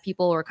end, as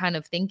people were kind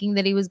of thinking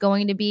that he was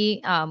going to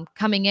be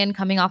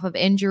coming off of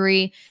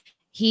injury.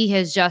 He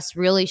has just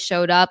really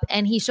showed up,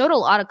 and he showed a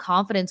lot of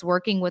confidence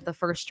working with the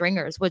first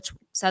stringers, which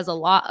says a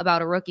lot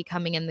about a rookie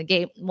coming in the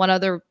game.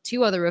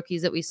 Two other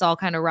rookies that we saw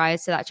kind of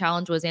rise to that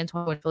challenge was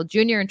Antoine Winfield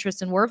Jr. and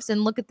Tristan Wirfs,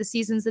 and look at the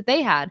seasons that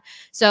they had.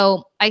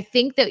 So I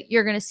think that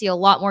you're going to see a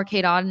lot more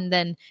Cade Otton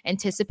than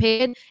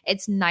anticipated.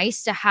 It's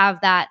nice to have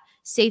that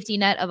safety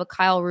net of a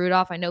Kyle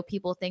Rudolph. I know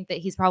people think that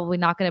he's probably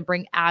not going to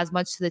bring as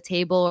much to the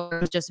table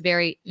or just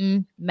very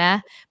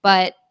meh,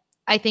 but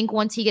I think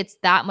once he gets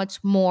that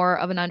much more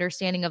of an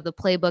understanding of the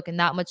playbook and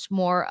that much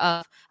more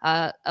of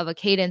a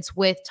cadence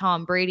with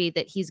Tom Brady,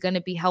 that he's going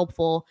to be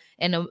helpful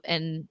in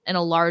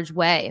a large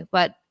way.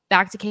 But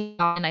back to Cade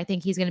Otton, I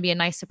think he's going to be a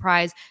nice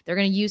surprise. They're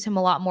going to use him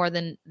a lot more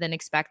than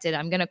expected.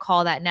 I'm going to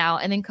call that now.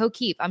 And then Ko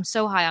Kieft, I'm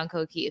so high on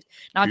Ko Kieft,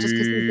 not just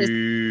because he's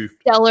this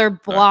stellar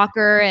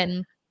blocker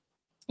and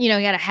he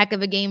had a heck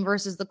of a game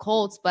versus the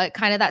Colts, but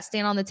kind of that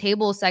stand on the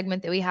table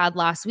segment that we had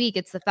last week.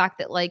 It's the fact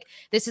that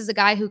this is a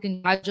guy who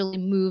can gradually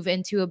move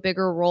into a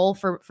bigger role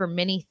for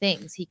many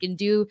things. He can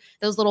do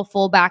those little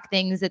fullback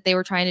things that they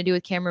were trying to do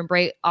with Cameron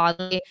Brate.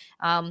 Oddly,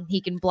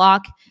 he can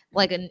block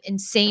like an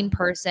insane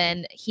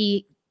person.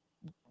 He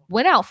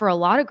went out for a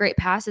lot of great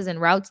passes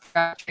and routes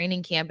throughout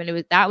training camp.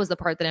 And that was the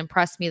part that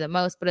impressed me the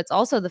most. But it's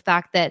also the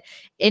fact that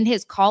in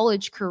his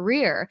college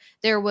career,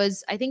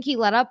 I think he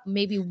let up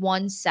maybe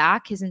one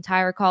sack his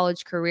entire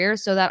college career.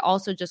 So that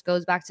also just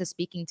goes back to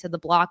speaking to the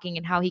blocking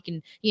and how he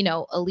can,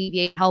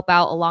 help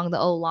out along the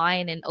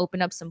O-line and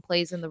open up some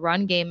plays in the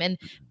run game and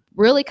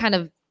really kind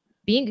of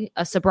being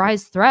a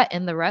surprise threat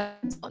in the red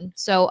zone.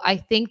 So I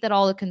think that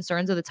all the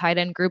concerns of the tight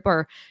end group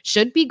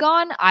should be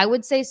gone. I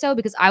would say so,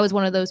 because I was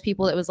one of those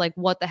people that was like,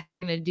 what the heck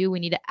are we going to do?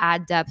 We need to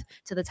add depth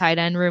to the tight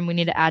end room. We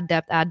need to add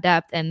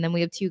depth. And then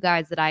we have two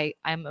guys that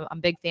I'm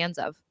big fans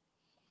of.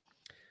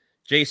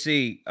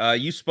 JC,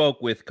 you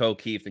spoke with Ko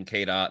Kieft and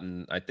Cade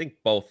Otton, I think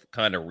both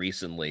kind of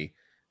recently.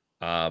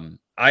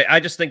 I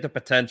just think the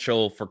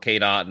potential for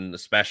Cade Otton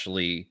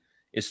especially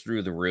is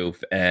through the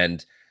roof.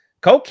 And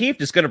Ko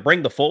Kieft is going to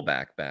bring the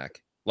fullback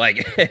back.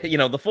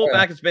 The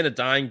fullback has been a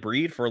dying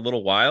breed for a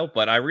little while,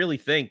 but I really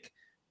think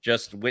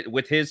just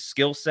with his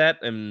skill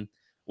set, and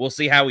we'll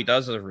see how he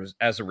does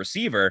as a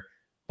receiver,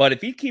 but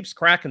if he keeps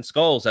cracking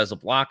skulls as a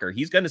blocker,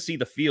 he's going to see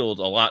the field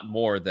a lot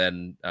more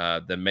than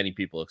many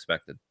people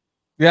expected.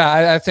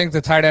 Yeah, I think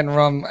the tight end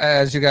room,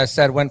 as you guys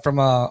said, went from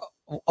a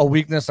a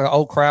weakness, like,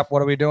 oh crap,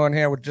 what are we doing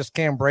here with just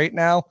Cam Brate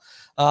now?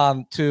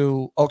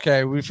 To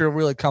okay, we feel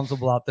really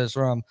comfortable out this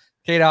room.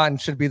 Cade Otton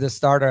should be the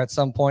starter at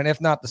some point,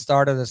 if not the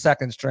starter, the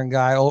second string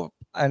guy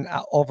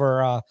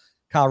over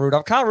Kyle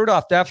Rudolph. Kyle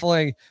Rudolph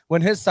definitely,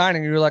 when his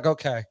signing, you were like,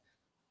 okay,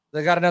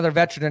 they got another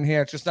veteran in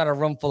here. It's just not a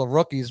room full of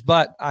rookies.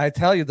 But I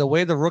tell you, the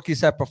way the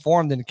rookies have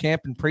performed in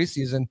camp and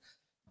preseason,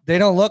 they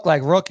don't look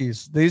like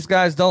rookies. These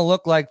guys don't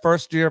look like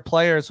first-year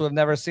players who have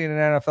never seen an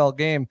NFL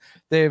game.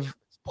 They've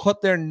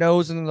put their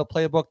nose into the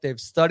playbook. They've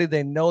studied.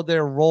 They know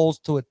their roles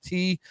to a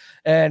T,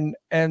 and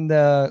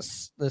the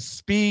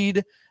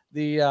speed,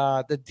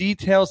 the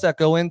details that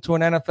go into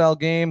an NFL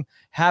game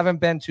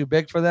haven't been too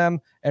big for them.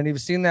 And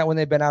you've seen that when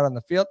they've been out on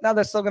the field. Now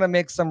they're still going to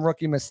make some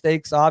rookie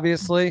mistakes,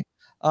 obviously.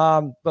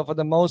 But for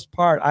the most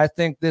part, I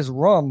think this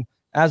room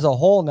as a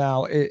whole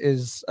now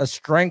is a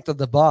strength of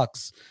the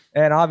Bucs,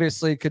 and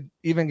obviously could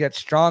even get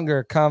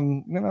stronger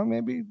come,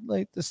 maybe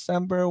late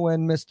December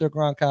when Mr.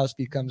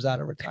 Gronkowski comes out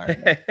of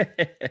retirement.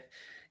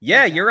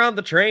 Yeah, you're on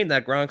the train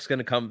that Gronk's going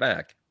to come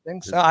back. I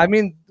think so. I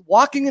mean,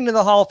 walking into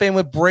the Hall of Fame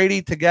with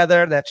Brady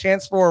together, that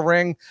chance for a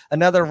ring,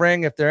 another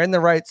ring, if they're in the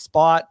right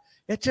spot,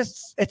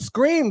 it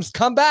screams,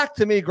 come back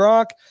to me,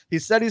 Gronk. He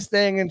said he's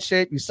staying in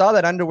shape. You saw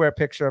that underwear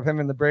picture of him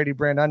in the Brady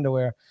brand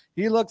underwear.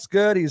 He looks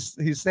good. He's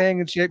staying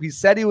in shape. He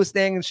said he was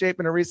staying in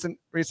shape in a recent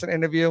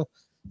interview.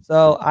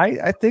 So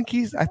I think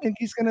he's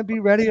going to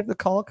be ready if the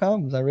call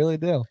comes. I really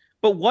do.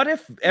 But what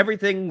if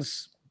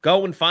everything's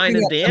going fine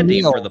and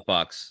dandy for the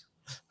Bucs?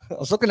 I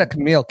was looking at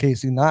Camille,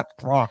 Casey, not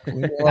Gronk.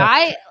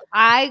 I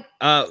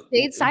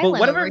stayed silent. But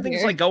what if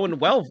everything's like going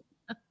well?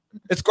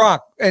 It's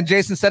Gronk, and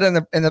Jason said in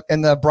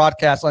the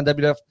broadcast on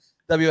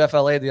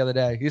WFLA the other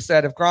day. He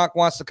said if Gronk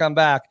wants to come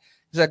back,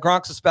 he said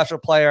Gronk's a special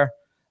player.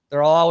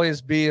 There'll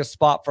always be a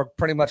spot for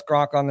pretty much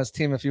Gronk on this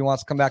team if he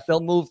wants to come back. They'll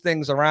move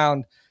things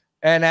around,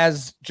 and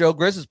as Joe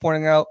Grizz is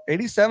pointing out,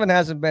 87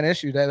 hasn't been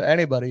issued to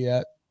anybody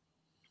yet.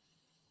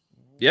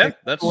 Yeah,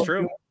 that's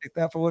true. Take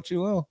that for what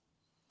you will.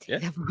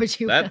 Yeah,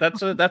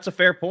 that's a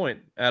fair point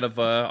out of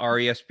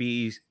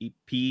RESPCT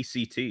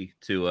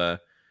to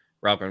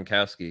Rob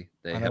Gronkowski.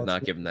 They have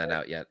not given that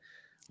out yet.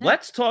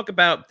 Let's talk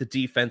about the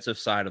defensive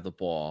side of the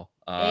ball.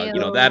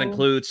 That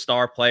includes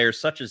star players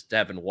such as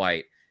Devin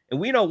White. And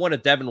we know one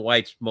of Devin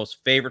White's most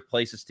favorite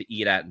places to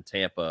eat at in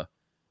Tampa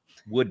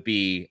would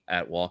be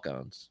at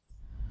walk-ons.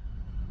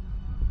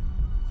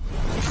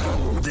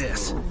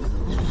 This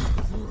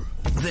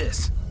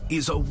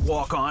is a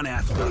walk-on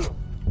athlete.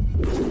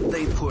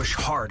 They push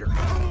harder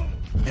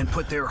and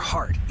put their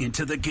heart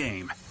into the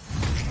game.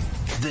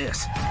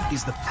 This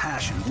is the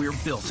passion we're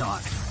built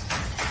on.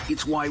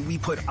 It's why we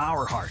put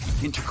our heart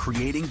into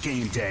creating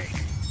game day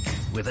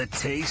with a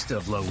taste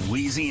of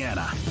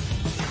Louisiana.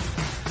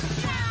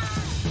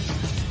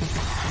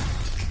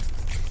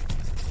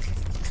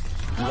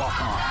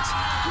 Walk-ons,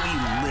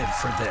 we live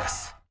for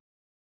this.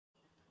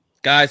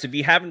 Guys, if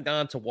you haven't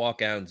gone to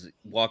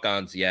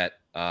walk-ons yet,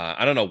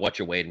 I don't know what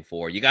you're waiting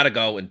for. You got to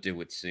go and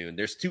do it soon.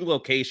 There's 2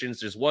 locations.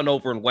 There's one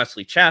over in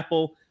Wesley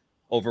Chapel,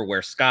 over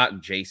where Scott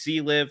and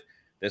JC live.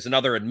 There's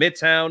another in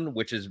Midtown,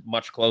 which is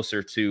much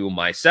closer to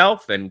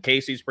myself, and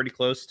Casey's pretty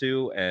close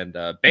to, and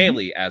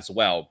Bailey as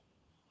well.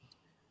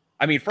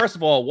 I mean, first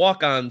of all,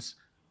 walk-ons,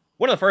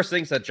 one of the first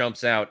things that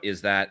jumps out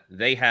is that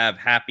they have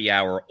happy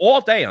hour all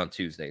day on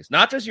Tuesdays.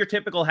 Not just your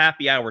typical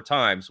happy hour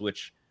times,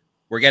 which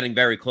we're getting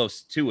very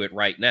close to it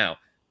right now.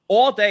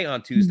 All day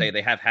on Tuesday,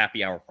 they have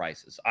happy hour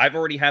prices. I've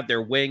already had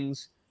their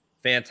wings.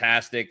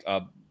 Fantastic.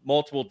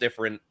 Multiple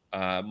different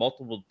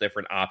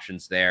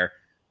options there.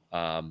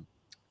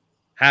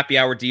 Happy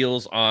hour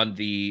deals on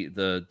the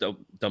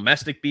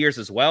domestic beers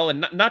as well.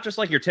 And not just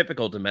like your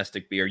typical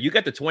domestic beer. You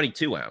get the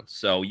 22 ounce.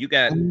 So you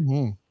get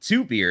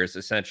 2 beers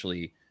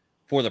essentially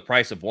for the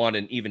price of one,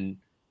 and even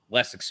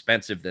less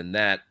expensive than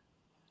that.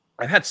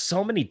 I've had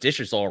so many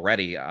dishes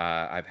already.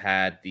 I've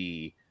had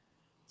the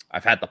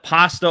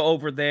pasta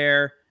over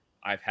there.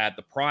 I've had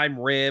the prime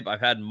rib.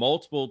 I've had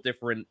multiple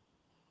different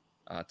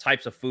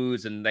types of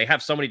foods, and they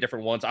have so many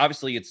different ones.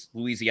 Obviously, it's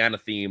Louisiana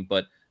themed,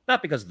 but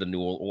not because of the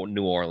New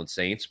Orleans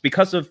Saints,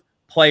 because of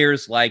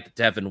players like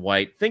Devin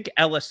White. Think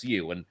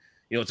LSU, and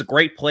it's a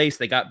great place.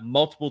 They got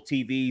multiple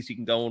TVs. You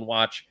can go and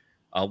watch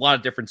a lot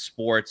of different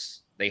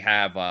sports. They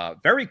have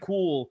very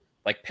cool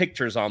like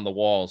pictures on the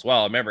wall as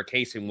well. I remember,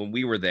 Casey, when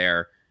we were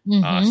there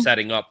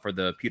setting up for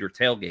the Pewter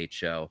Tailgate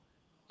show,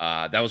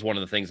 that was one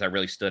of the things that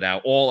really stood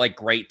out. All like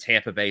great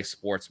Tampa Bay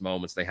sports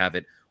moments. They have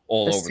it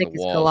all over the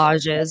walls.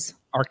 Collages.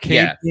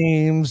 Arcade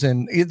games,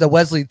 and the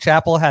Wesley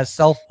Chapel has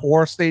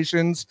self-pour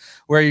stations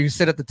where you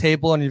sit at the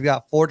table and you've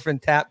got 4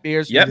 different tap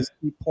beers. You just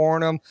keep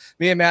pouring them.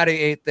 Me and Maddie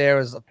ate there.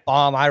 It was a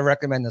bomb. I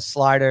recommend the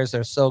sliders.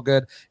 They're so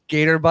good.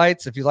 Gator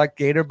Bites. If you like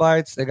Gator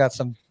Bites, they got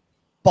some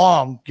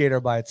bomb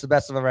Gator Bites. The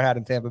best I've ever had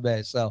in Tampa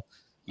Bay. So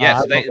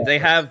yes, they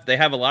have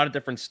a lot of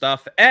different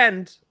stuff.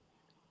 And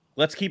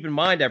let's keep in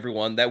mind,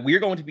 everyone, that we're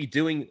going to be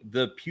doing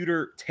the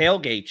Pewter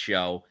Tailgate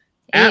show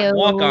at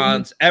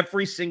walk-ons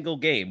every single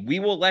game. We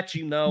will let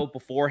you know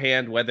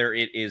beforehand whether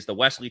it is the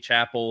Wesley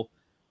Chapel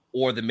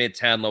or the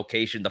Midtown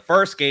location. The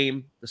first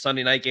game, the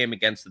Sunday night game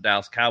against the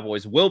Dallas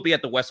Cowboys, will be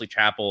at the Wesley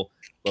Chapel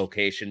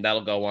location.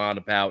 That'll go on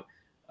about,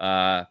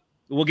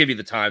 we'll give you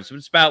the time. So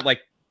it's about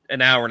like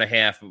an hour and a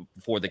half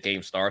before the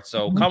game starts.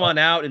 So come on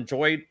out,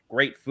 enjoy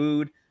great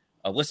food,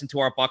 listen to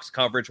our Bucs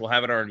coverage. We'll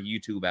have it on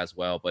YouTube as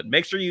well. But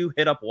make sure you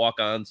hit up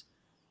Walk-Ons.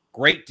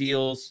 Great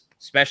deals,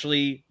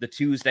 especially the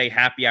Tuesday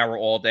happy hour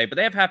all day. But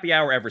they have happy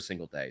hour every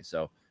single day.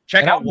 So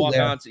check out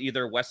Walk-Ons,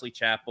 either Wesley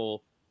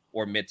Chapel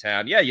or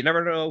Midtown. Yeah, you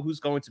never know who's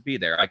going to be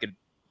there. I could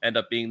end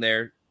up being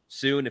there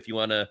soon if you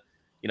want to,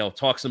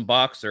 talk some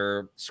Bucs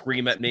or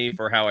scream at me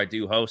for how I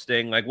do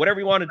hosting. Like, whatever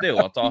you want to do,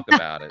 I'll talk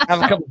about it.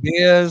 Have a couple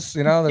beers,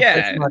 some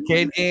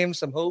arcade games,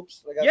 some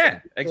hoops. Yeah,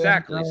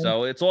 exactly.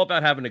 So it's all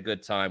about having a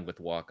good time with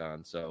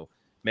Walk-On. So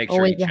make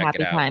sure you check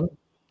it out. Time.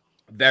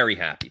 Very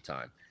happy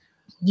time.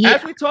 Yeah.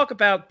 As we talk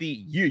about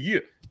the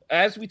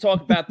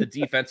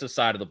defensive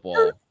side of the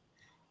ball,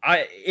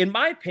 in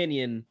my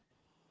opinion,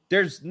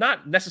 there's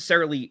not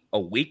necessarily a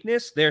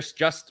weakness. There's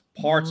just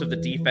parts of the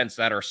defense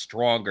that are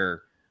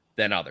stronger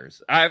than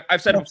others.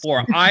 I've said it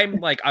before.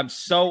 I'm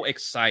so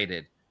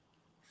excited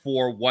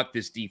for what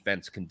this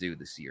defense can do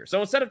this year. So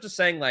instead of just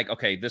saying like,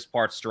 okay, this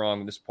part's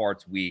strong, this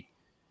part's weak,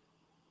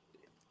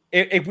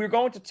 if we're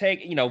going to take,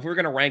 if we're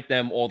going to rank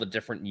them all the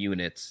different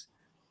units,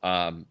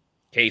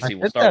 Casey,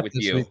 we'll start with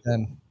you.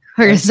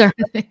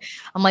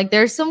 I'm like,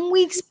 there's some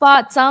weak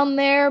spots on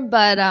there,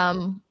 but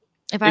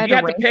if I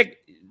had to pick,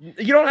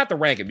 you don't have to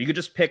rank them. You could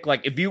just pick,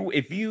 like, if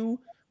you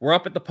were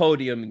up at the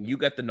podium and you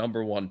got the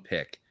number one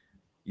pick,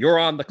 you're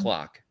on the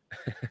clock.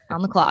 On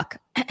the clock.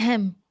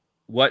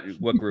 What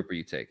group are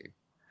you taking?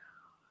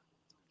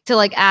 To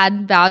like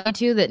add value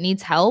to that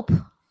needs help?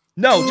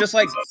 No, just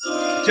like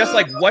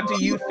what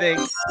do you think?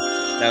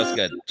 That was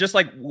good. Just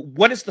like,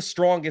 what is the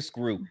strongest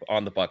group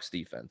on the Bucs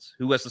defense?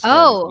 Who has the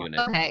strongest unit?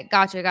 Okay,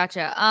 gotcha.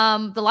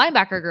 The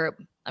linebacker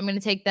group. I'm going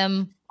to take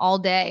them all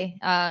day.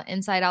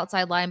 Inside,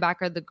 outside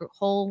linebacker, the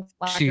whole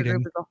linebacker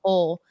group as a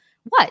whole.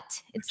 What?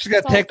 She's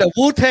going to take the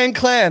Wu-Tang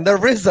Clan, the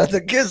RZA,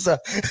 the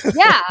GZA.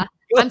 Yeah.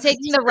 I'm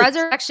taking the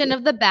resurrection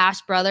of the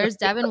Bash brothers,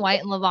 Devin White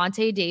and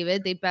Levante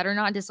David. They better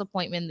not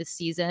disappoint me this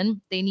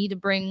season. They need to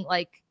bring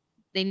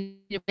and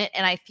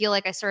I feel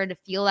like I started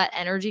to feel that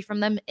energy from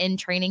them in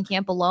training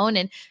camp alone.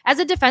 And as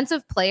a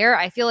defensive player,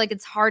 I feel like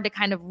it's hard to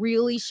kind of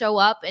really show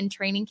up in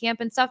training camp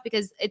and stuff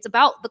because it's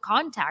about the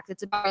contact.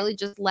 It's about really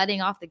just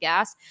letting off the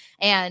gas,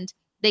 and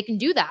they can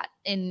do that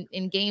in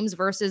games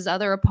versus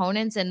other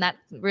opponents. And that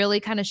really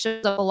kind of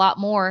shows up a lot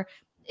more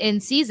in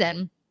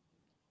season.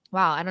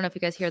 Wow, I don't know if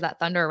you guys hear that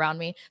thunder around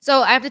me.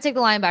 So I have to take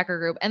the linebacker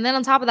group. And then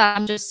on top of that,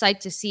 I'm just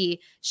psyched to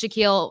see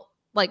Shaquille.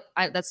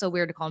 That's so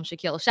weird to call him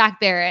Shaquille. Shaq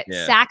Barrett,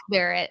 Sack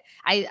Barrett.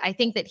 I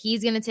think that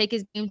he's going to take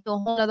his game to a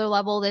whole other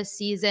level this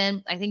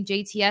season. I think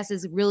JTS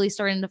is really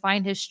starting to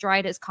find his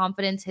stride, his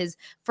confidence, his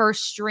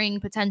first string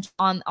potential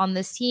on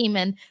this team.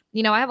 And,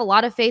 I have a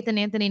lot of faith in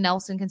Anthony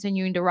Nelson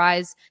continuing to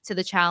rise to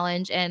the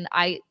challenge. And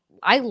I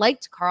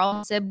liked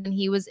Carl Sibb when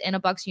he was in a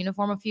Bucs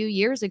uniform a few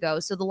years ago.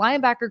 So the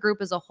linebacker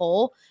group as a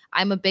whole,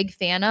 I'm a big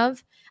fan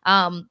of.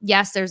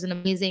 Yes, there's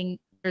amazing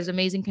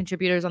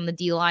contributors on the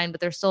D line, but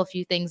there's still a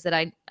few things that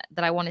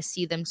I want to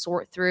see them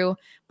sort through.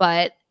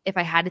 But if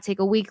I had to take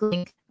a weak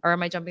link, or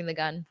am I jumping the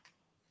gun?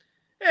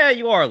 Yeah,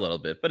 you are a little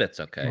bit, but it's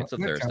okay. It's a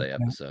Thursday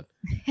episode.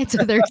 It's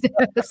a Thursday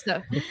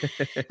episode.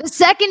 The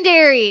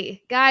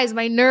secondary, guys,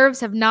 my nerves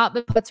have not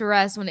been put to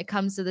rest when it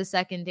comes to the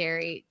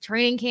secondary.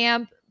 Training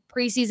camp,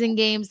 preseason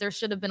games, there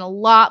should have been a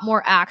lot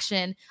more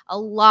action, a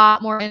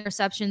lot more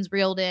interceptions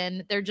reeled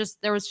in. There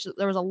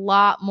was a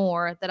lot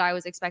more that I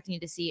was expecting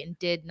to see and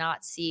did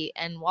not see.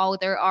 And while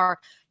there are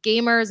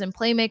gamers and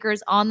playmakers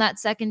on that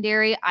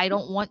secondary, I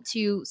don't want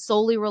to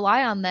solely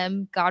rely on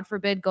them, God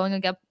forbid, going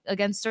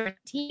against certain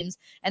teams.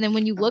 And then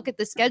when you look at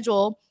the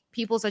schedule,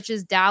 people such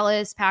as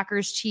Dallas,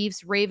 Packers,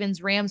 Chiefs,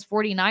 Ravens, Rams,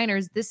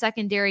 49ers, this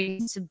secondary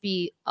needs to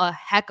be a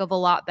heck of a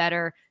lot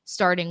better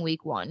starting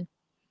week 1.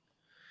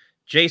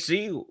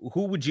 JC,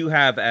 who would you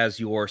have as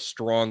your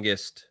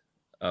strongest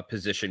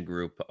position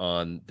group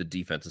on the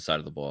defensive side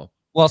of the ball?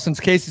 Well, since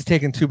Casey's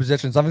taking 2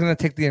 positions, I'm going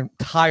to take the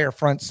entire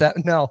front set.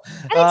 No,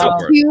 I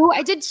did 2.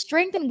 I did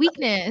strength and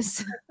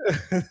weakness.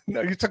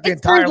 No, you took the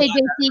entire. Thursday,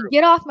 JC.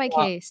 Get off my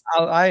case.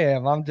 I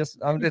am.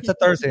 It's a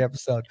Thursday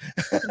episode.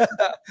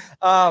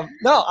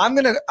 No, I'm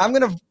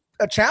gonna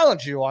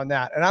challenge you on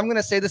that, and I'm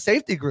gonna say the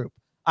safety group.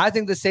 I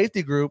think the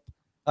safety group,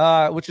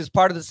 which is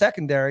part of the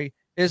secondary,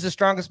 is the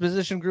strongest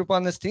position group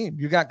on this team.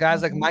 You got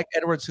guys like Mike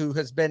Edwards, who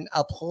has been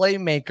a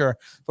playmaker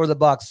for the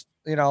Bucs,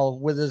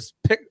 with his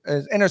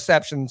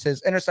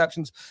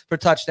interceptions for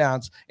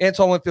touchdowns.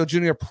 Antoine Winfield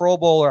Jr., Pro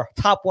Bowler,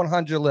 top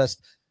 100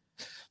 list.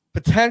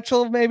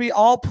 Potential maybe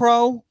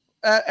all-pro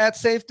at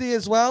safety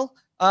as well.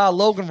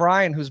 Logan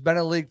Ryan, who's been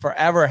in the league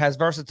forever, has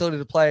versatility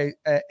to play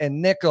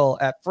in nickel,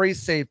 at free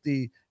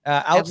safety,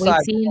 outside.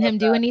 Have we seen him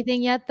do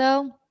anything yet,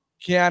 though?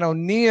 Keanu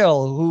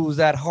Neal, who's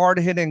that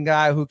hard-hitting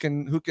guy who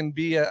can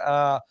be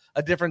a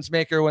difference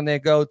maker when they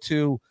go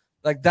to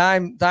like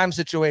dime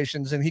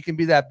situations, and he can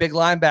be that big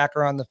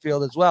linebacker on the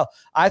field as well.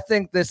 I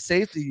think this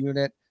safety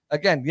unit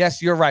again,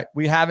 yes, you're right.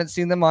 We haven't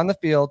seen them on the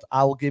field.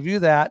 I will give you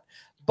that.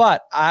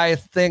 But I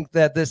think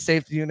that this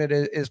safety unit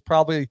is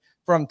probably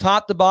from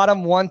top to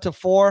bottom, 1 to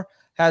 4,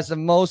 has the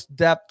most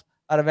depth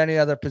out of any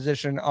other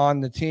position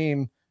on the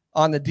team,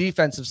 on the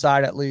defensive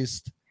side at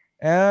least.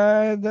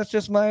 And that's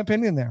just my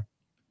opinion there.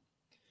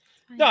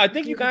 No, I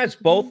think you guys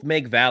both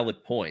make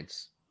valid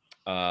points.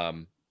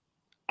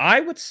 I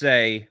would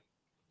say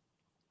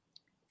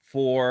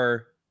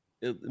for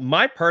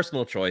my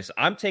personal choice,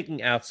 I'm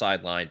taking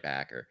outside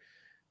linebacker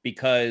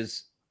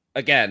because,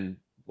 again,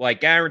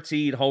 like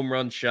guaranteed home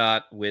run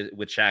shot with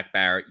Shaq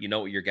Barrett, you know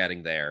what you're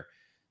getting there.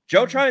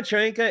 Joe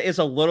Tryanchenko is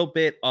a little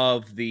bit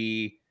of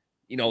the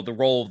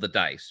roll of the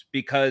dice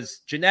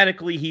because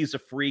genetically he's a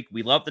freak.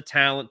 We love the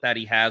talent that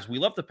he has. We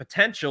love the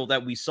potential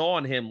that we saw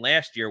in him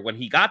last year when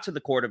he got to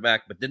the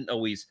quarterback, but didn't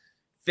always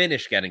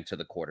finish getting to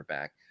the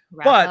quarterback.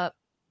 Wrap up.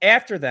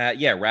 After that,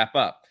 wrap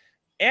up.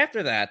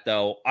 After that,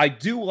 though, I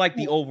do like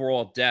the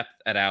overall depth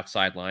at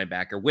outside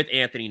linebacker with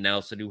Anthony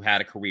Nelson, who had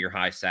a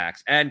career-high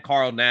sacks, and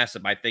Carl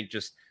Nassib, I think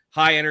just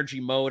high-energy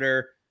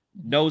motor,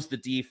 knows the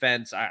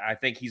defense. I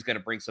think he's going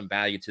to bring some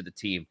value to the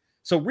team.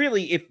 So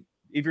really, if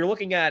you're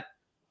looking at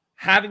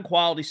having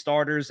quality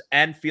starters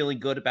and feeling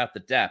good about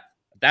the depth,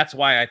 that's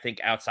why I think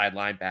outside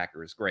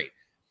linebacker is great.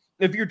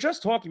 If you're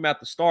just talking about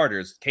the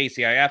starters,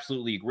 Casey, I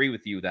absolutely agree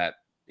with you that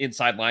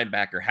inside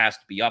linebacker has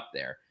to be up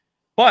there.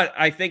 But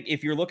I think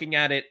if you're looking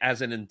at it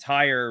as an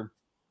entire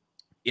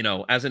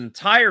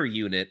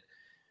unit,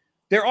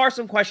 there are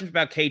some questions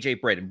about KJ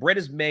Britt. And Britt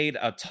has made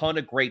a ton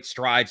of great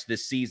strides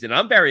this season.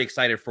 I'm very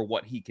excited for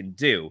what he can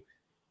do.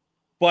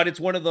 But it's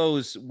one of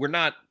those,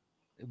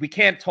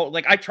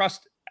 I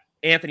trust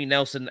Anthony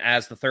Nelson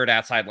as the third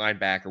outside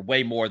linebacker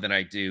way more than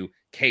I do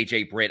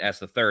KJ Britt as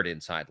the third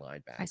inside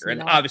linebacker.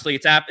 And obviously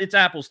it's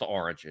apples to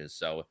oranges,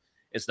 so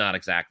it's not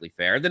exactly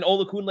fair. And then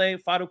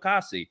Olukunle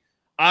Fadukasi.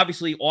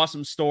 Obviously,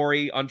 awesome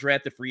story,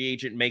 undrafted free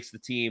agent, makes the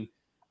team.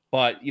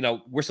 But,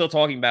 we're still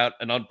talking about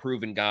an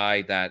unproven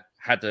guy that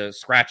had to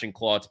scratch and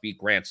claw to beat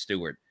Grant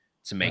Stewart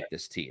to make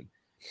this team.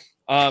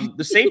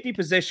 The safety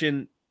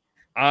position.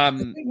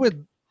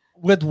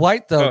 With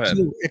White, though,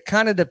 too, it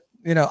kind of,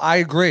 I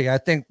agree. I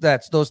think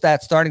that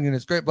starting unit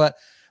is great. But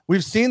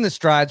we've seen the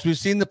strides. We've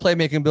seen the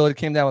playmaking ability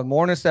came down with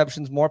more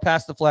interceptions, more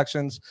pass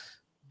deflections.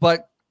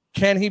 But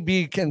can he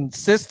be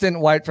consistent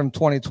White from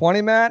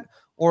 2020, Matt?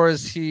 Or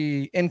is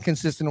he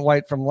inconsistent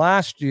White from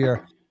last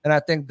year? And I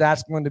think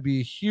that's going to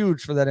be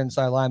huge for that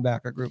inside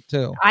linebacker group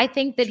too. I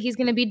think that he's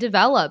going to be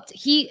developed.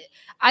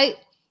 I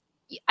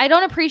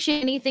don't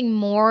appreciate anything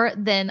more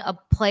than a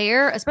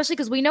player, especially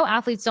because we know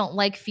athletes don't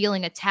like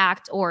feeling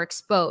attacked or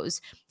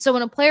exposed. So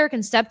when a player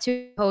can step to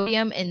the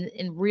podium and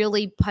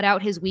really put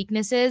out his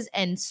weaknesses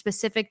and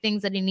specific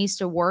things that he needs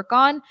to work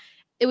on,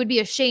 it would be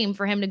a shame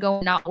for him to go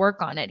and not work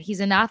on it.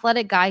 He's an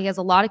athletic guy. He has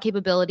a lot of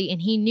capability,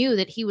 and he knew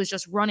that he was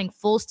just running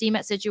full steam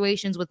at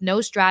situations with no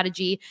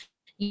strategy,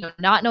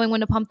 not knowing when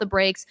to pump the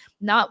brakes,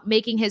 not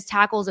making his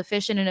tackles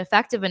efficient and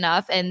effective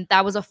enough. And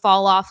that was a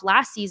fall off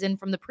last season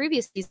from the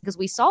previous season because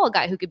we saw a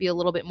guy who could be a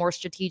little bit more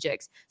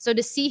strategic. So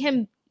to see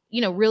him,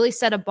 really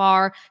set a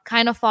bar,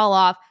 kind of fall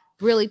off,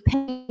 really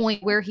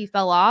pinpoint where he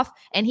fell off,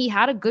 and he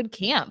had a good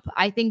camp.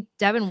 I think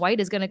Devin White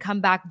is going to come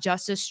back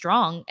just as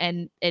strong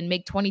and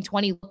make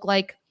 2020 look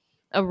like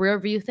a rear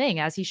view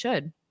thing, as he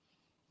should.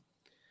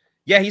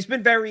 Yeah, he's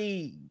been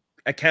very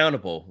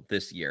accountable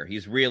this year.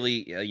 He's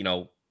really,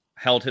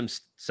 held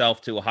himself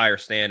to a higher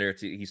standard.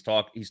 He's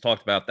talked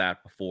about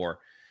that before.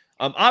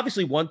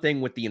 Obviously, one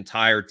thing with the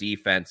entire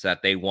defense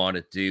that they want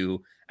to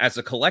do as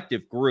a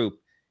collective group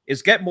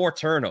is get more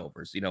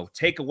turnovers,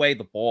 take away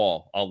the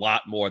ball a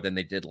lot more than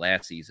they did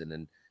last season.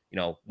 And,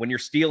 when you're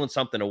stealing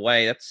something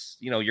away, that's,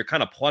 you're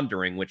kind of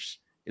plundering, which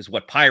is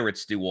what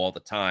Pirates do all the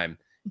time.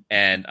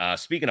 And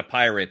speaking of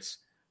Pirates,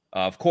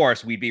 of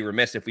course, we'd be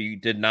remiss if we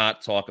did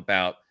not talk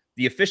about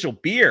the official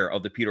beer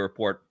of the Pewter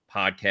Report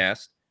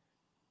podcast,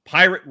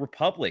 Pirate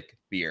Republic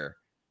beer.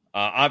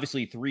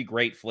 Obviously, 3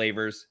 great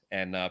flavors.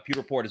 And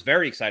Pewter Report is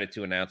very excited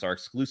to announce our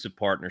exclusive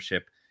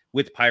partnership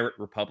with Pirate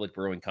Republic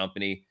Brewing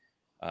Company.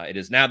 It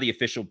is now the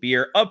official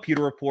beer of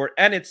Pewter Report,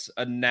 and it's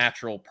a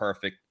natural,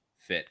 perfect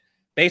fit.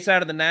 Based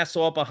out of the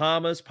Nassau,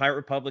 Bahamas, Pirate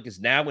Republic is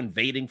now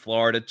invading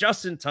Florida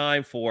just in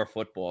time for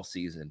football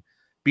season.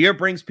 Beer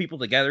brings people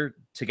together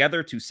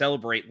to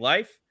celebrate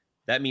life.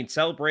 That means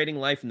celebrating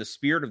life in the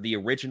spirit of the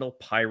original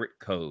Pirate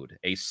Code,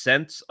 a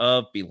sense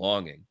of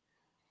belonging.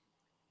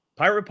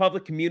 Pirate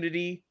Republic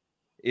community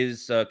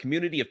is a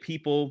community of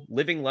people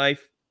living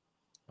life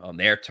on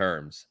their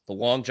terms. The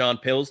Long John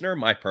Pilsner,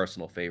 my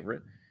personal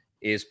favorite,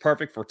 is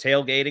perfect for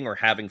tailgating or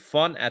having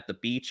fun at the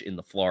beach in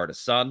the Florida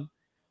sun.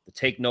 The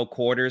Take No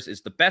Quarters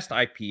is the best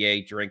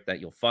IPA drink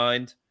that you'll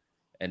find.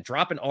 And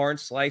drop an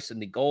orange slice in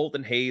the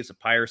golden haze of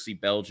Piracy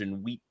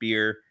Belgian wheat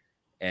beer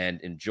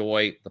and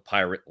enjoy the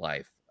pirate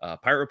life.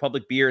 Pirate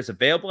Republic beer is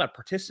available at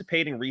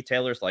participating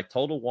retailers like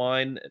Total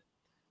Wine,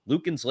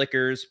 Lucan's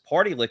Liquors,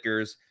 Party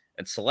Liquors,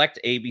 and select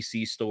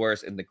ABC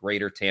stores in the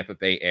greater Tampa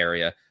Bay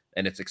area.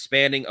 And it's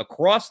expanding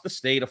across the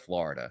state of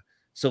Florida.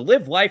 So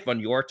live life on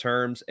your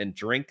terms and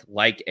drink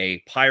like a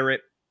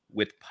pirate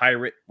with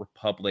Pirate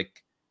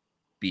Republic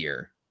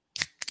beer.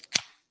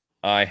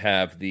 I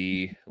have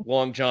the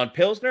Long John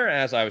Pilsner,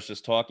 as I was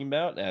just talking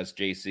about, as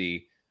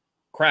JC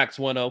cracks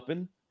one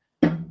open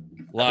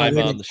live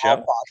on the show. All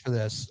pod for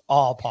this,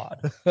 all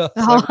pod.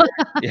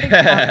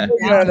 Yeah,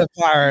 the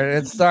Pirate.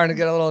 It's starting to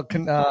get a little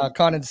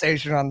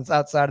condensation on the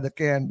outside of the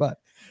can, but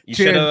you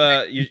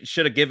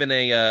should have given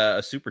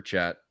a super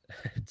chat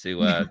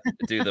to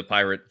do the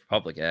Pirate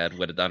Republic ad.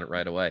 Would have done it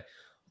right away.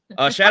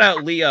 Shout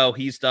out Leo.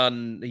 He's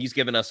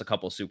given us a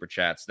couple super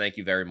chats. Thank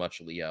you very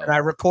much, Leo. And I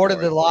recorded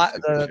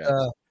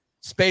the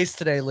space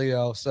today,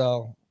 Leo.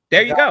 So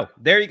there you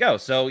go.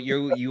 So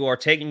you are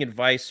taking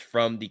advice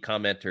from the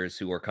commenters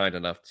who are kind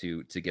enough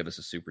to give us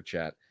a super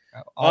chat.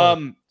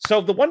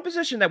 So the one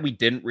position that we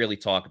didn't really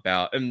talk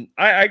about, and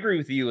I agree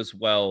with you as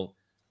well,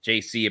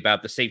 JC,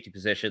 about the safety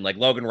position. Like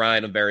Logan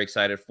Ryan, I'm very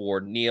excited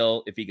for.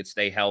 Neal, if he could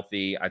stay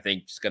healthy, I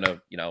think just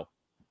gonna,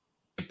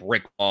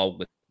 brick wall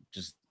with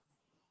just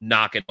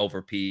knocking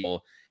over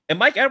people. And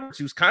Mike Edwards,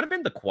 who's kind of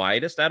been the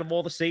quietest out of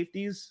all the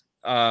safeties,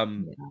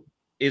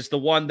 is the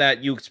one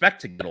that you expect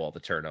to get all the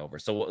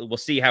turnovers. So we'll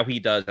see how he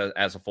does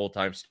as a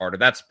full-time starter.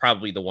 That's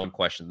probably the one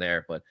question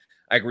there, but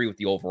I agree with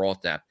the overall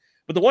depth.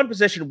 But the one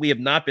position we have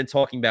not been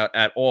talking about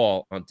at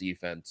all on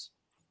defense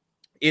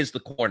is the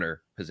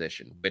corner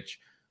position, which,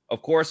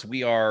 of course,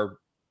 we are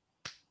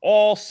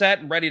all set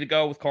and ready to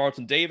go with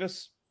Carlton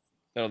Davis.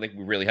 I don't think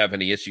we really have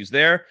any issues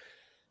there.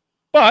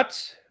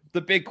 But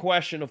the big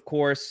question, of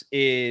course,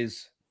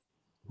 is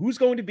who's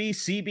going to be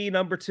CB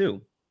number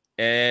 2?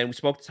 And we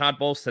spoke to Todd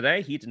Bowles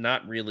today. He did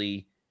not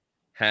really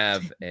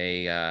have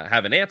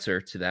an answer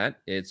to that.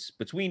 It's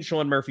between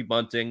Sean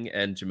Murphy-Bunting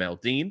and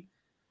Jamel Dean.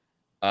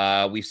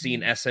 We've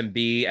seen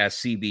SMB as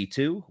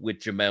CB2 with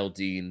Jamel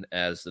Dean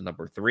as the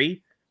number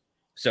 3.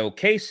 So,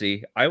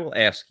 Casey, I will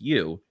ask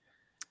you.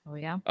 Oh,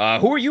 yeah.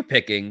 Who are you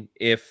picking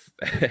if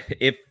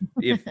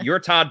you're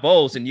Todd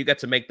Bowles and you get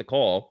to make the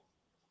call?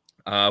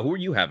 Who are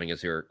you having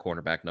as your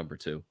cornerback number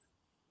 2?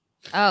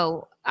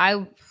 Oh,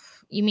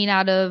 you mean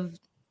out of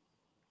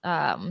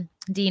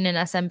Dean and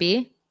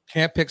SMB?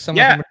 Can't pick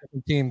someone from a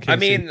different team,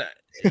 Casey.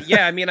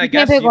 I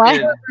guess you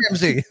could.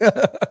 Ramsey.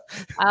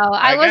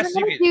 I wasn't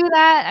going to do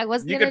that. I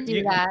wasn't going to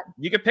do that.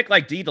 You could pick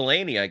like D.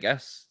 Delaney, I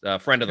guess.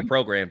 Friend of the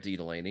program, D.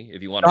 Delaney,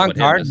 if you want to put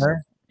Gardner.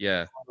 him.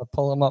 Yeah. I'll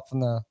pull him up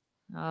from the.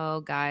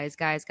 Oh, guys.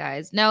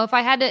 No, if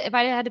I had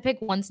to pick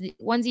onesies,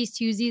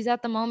 twosies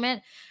at the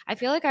moment, I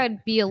feel like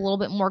I'd be a little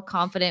bit more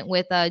confident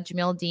with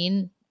Jamel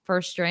Dean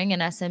first string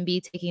and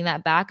SMB taking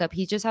that backup.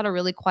 He just had a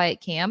really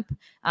quiet camp.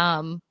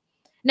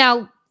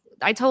 Now,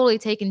 I totally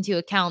take into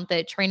account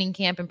that training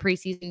camp and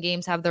preseason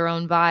games have their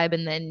own vibe.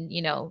 And then,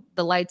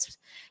 the lights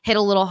hit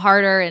a little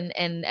harder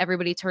and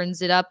everybody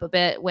turns it up a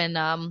bit when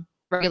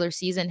regular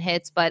season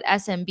hits. But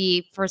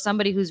SMB, for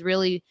somebody who's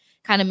really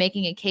kind of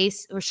making a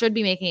case or should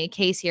be making a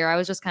case here, I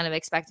was just kind of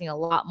expecting a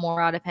lot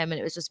more out of him. And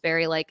it was just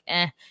very like,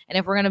 And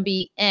if we're going to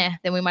be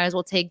then we might as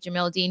well take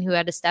Jamel Dean, who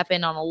had to step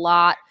in on a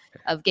lot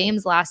of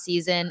games last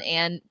season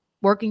and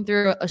working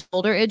through a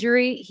shoulder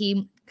injury.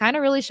 He kind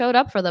of really showed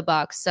up for the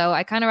Bucs. So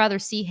I kind of rather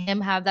see him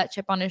have that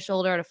chip on his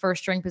shoulder at a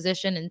first string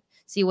position and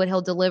see what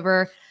he'll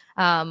deliver.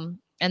 And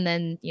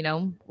then,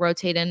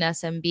 rotate in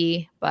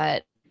SMB.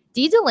 But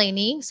D.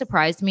 Delaney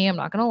surprised me. I'm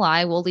not going to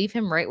lie. We'll leave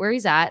him right where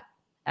he's at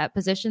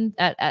position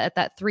at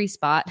that 3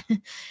 spot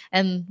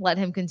and let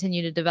him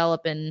continue to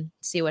develop and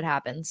see what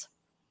happens.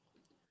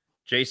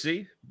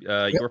 JC,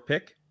 your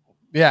pick?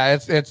 Yeah,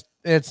 it's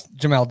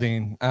Jamel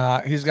Dean.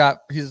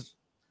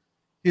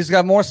 He's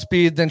got more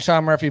speed than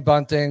Sean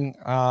Murphy-Bunting.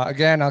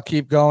 Again, I'll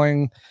keep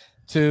going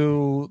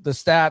to the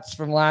stats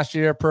from last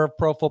year per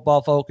Pro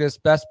Football Focus.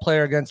 Best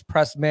player against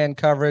press man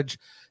coverage,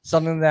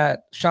 something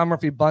that Sean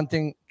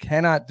Murphy-Bunting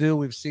cannot do.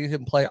 We've seen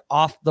him play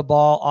off the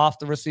ball, off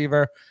the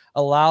receiver,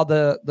 allow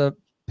the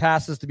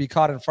passes to be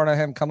caught in front of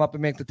him, come up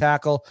and make the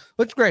tackle.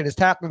 Looks great. His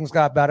tackling's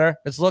got better.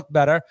 It's looked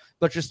better,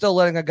 but you're still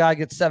letting a guy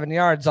get 7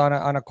 yards on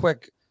a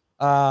quick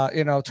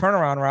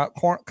turnaround route,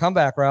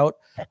 comeback route.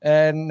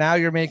 And now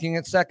you're making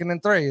it 2nd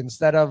and 3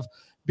 instead of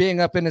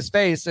being up in his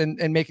face and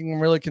making him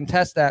really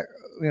contest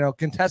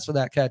for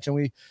that catch.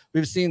 And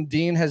we've seen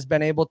Dean has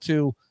been able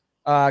to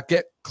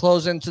get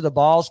close into the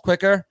balls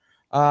quicker.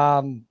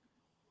 Again,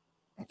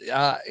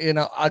 in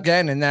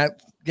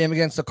that game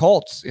against the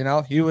Colts,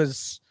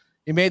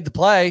 he made the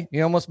play. He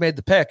almost made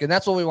the pick. And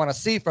that's what we want to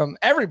see from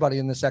everybody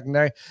in the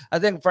secondary. I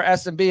think for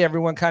SMB,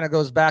 everyone kind of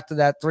goes back to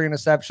that 3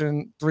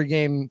 interception,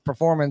 3-game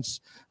performance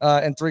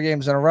in 3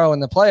 games in a row in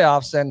the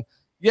playoffs. And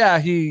yeah,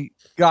 he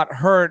got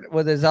hurt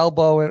with his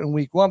elbow in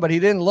week 1, but he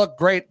didn't look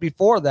great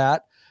before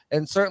that.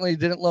 And certainly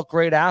didn't look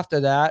great after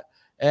that.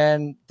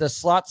 And the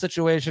slot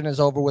situation is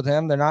over with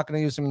him. They're not going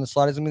to use him in the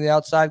slot. He's going to be the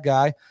outside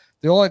guy.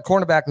 The only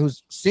cornerback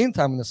who's seen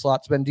time in the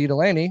slot's been D.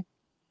 Delaney.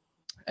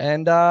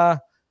 And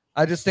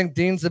I just think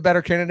Dean's the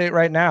better candidate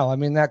right now. I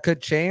mean, that could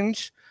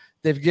change.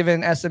 They've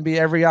given SMB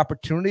every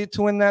opportunity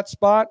to win that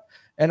spot.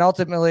 And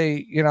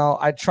ultimately,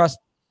 I trust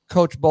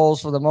Coach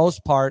Bowles for the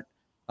most part,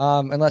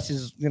 unless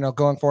he's,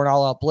 going for an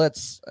all-out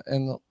blitz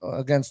and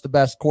against the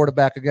best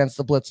quarterback against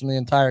the blitz in the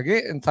entire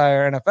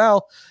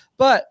NFL.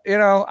 But, you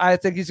know, I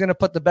think he's going to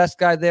put the best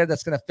guy there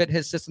that's going to fit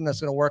his system,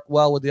 that's going to work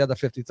well with the other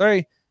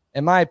 53.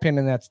 In my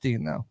opinion, that's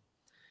Dean, though.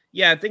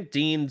 Yeah, I think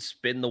Dean's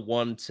been the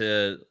one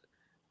to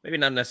maybe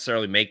not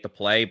necessarily make the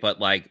play, but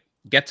like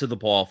get to the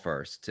ball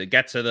first, to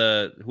get to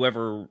the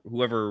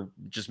whoever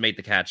just made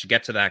the catch,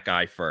 get to that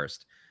guy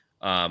first.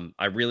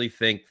 I really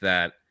think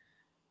that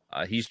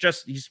he's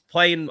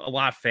playing a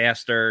lot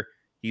faster.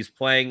 He's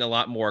playing a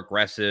lot more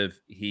aggressive.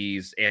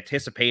 He's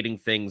anticipating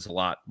things a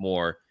lot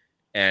more.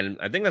 And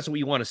I think that's what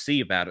you want to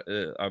see about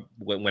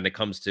when it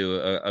comes to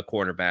a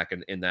cornerback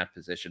in that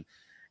position.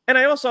 And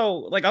I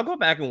also, I'll go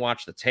back and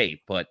watch the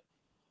tape, but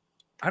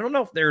I don't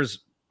know if there's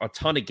a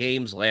ton of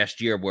games last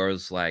year where it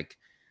was like,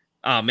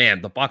 oh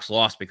man, the Bucs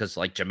lost because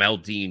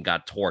Jamel Dean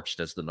got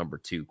torched as the number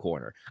 2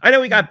 corner. I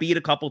know he got beat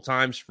a couple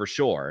times for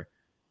sure,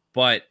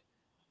 but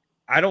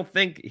I don't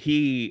think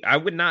I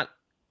would not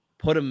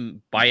put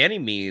him by any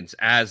means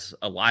as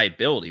a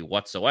liability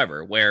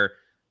whatsoever, where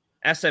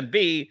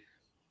SMB,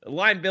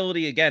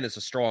 liability again is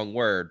a strong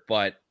word,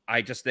 but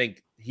I just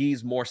think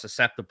he's more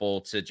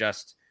susceptible to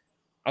just,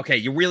 okay,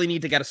 you really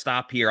need to get a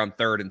stop here on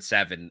 3rd and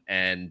 7,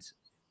 and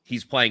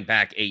he's playing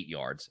back 8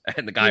 yards,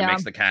 and the guy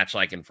makes the catch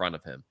in front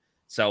of him.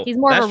 So he's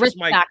more of a risk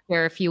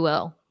factor, if you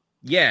will.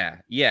 Yeah,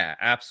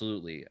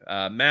 absolutely.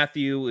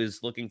 Matthew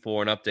is looking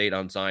for an update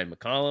on Zion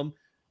McCollum.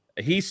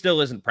 He still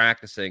isn't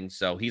practicing,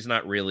 so he's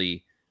not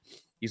really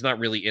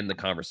in the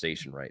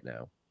conversation right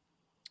now.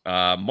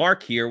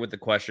 Mark here with the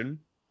question.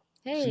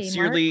 Hey,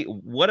 sincerely,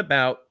 Mark. What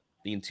about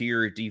the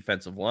interior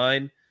defensive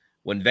line?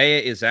 When Vea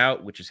is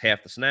out, which is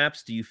half the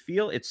snaps, do you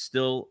feel it's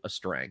still a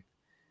strength?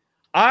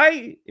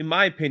 I, in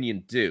my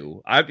opinion,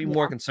 do. I'd be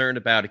more concerned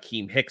about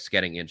Akeem Hicks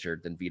getting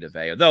injured than Vita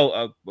Vea,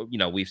 though,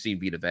 we've seen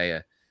Vita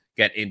Vea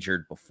get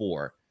injured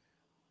before.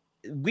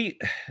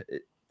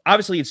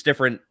 Obviously, it's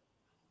different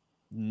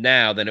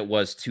now than it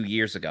was 2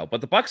 years ago,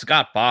 but the Bucs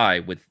got by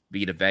with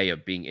Vita Vea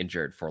being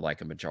injured for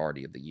a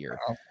majority of the year.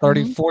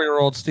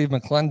 34-year-old Steve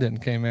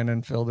McClendon came in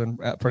and filled in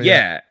pretty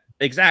well.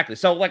 Exactly.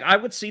 So I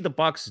would see the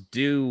Bucs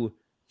do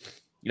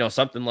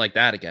something like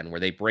that again, where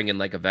they bring in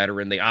a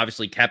veteran. They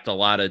obviously kept a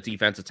lot of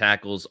defensive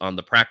tackles on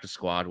the practice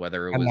squad,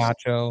 whether it was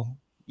Nacho.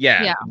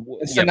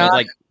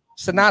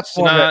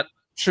 Sanat,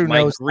 true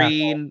Mike nose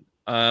Green.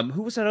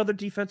 Who was that other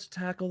defensive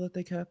tackle that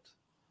they kept?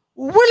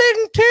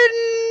 Wellington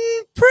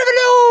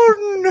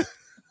Privilone.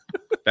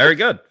 Very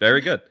good.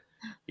 Very good.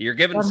 You're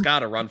giving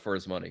Scott a run for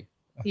his money.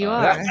 You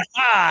are.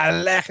 I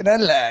love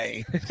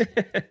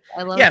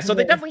so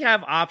they definitely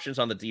have options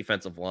on the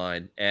defensive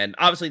line. And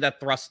obviously that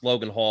thrusts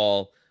Logan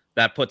Hall.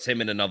 That puts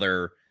him in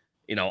another,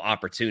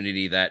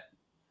 opportunity that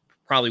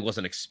probably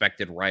wasn't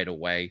expected right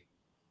away.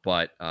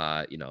 But,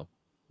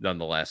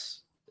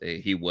 nonetheless,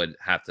 he would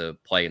have to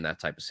play in that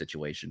type of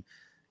situation.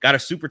 Got a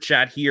super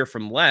chat here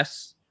from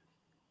Les.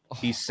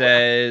 He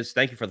says,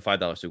 thank you for the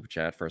 $5 super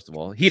chat, first of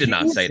all. He did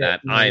not say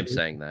that. I am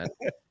saying that.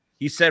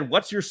 He said,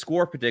 what's your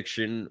score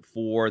prediction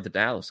for the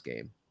Dallas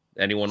game?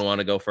 Anyone want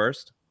to go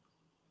first?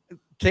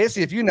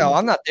 Casey, if you know,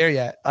 I'm not there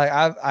yet.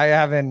 I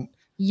haven't.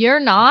 You're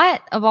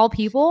not, of all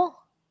people?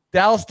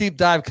 Dallas deep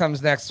dive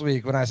comes next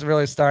week when I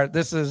really start.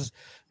 This is,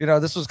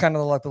 this was kind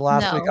of like the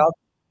last week. I'll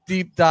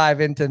deep dive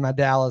into my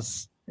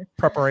Dallas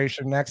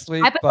preparation next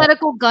week.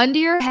 Hypothetical gun to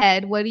your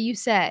head. What do you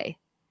say?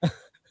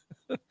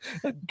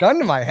 Gun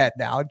to my head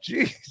now.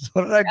 Jeez,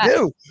 what did I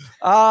do?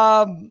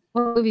 What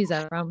movie is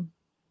that from?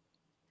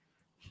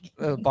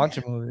 A bunch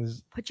of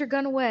movies. Put your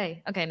gun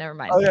away. Okay, never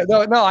mind. Oh yeah, no,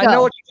 I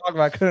know what you're talking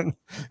about. I couldn't.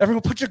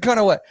 Everyone, put your gun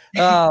away.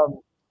 Come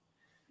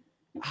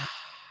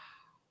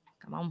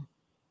on.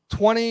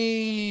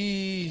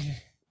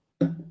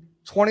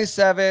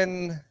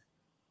 27,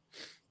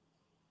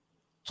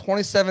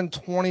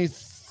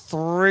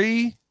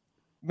 23,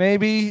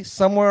 maybe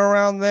somewhere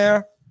around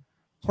there.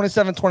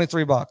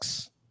 27-23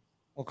 Bucs.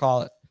 We'll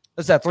call it.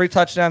 What's that? 3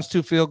 touchdowns,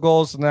 2 field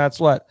goals, and that's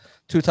what?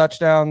 2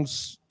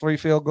 touchdowns, 2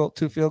 field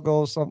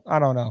goals. I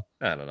don't know.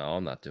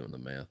 I'm not doing the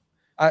math.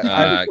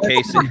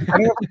 Casey,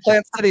 I'm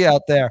Plant City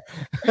out there.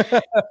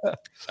 Casey,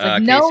 you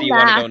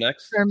want to go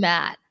next? For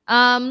Matt.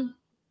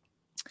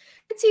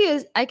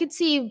 I could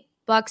see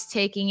Bucs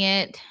taking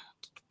it.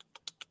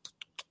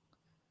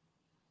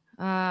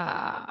 Where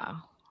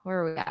are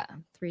we at?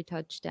 3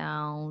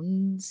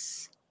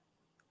 touchdowns.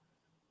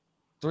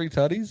 3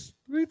 tutties?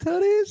 3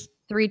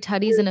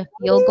 tutties and a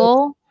field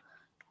goal.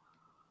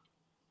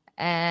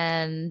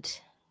 And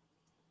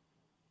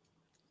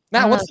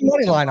now, what's the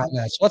money line on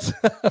this? Where's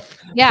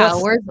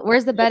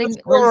the betting?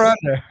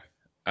 Under?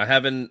 I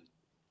haven't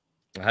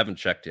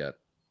checked yet.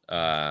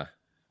 I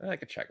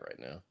could check right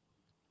now.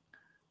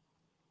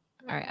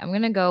 All right, I'm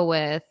gonna go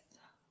with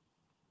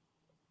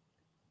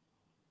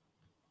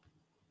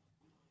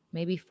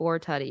maybe 4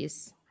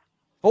 tutties.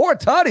 4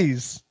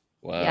 tutties.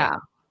 Wow. Yeah.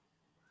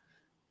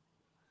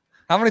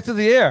 How many through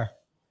the air?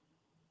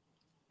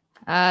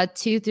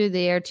 2 through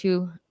the air,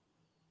 2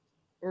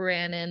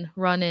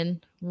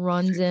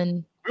 runs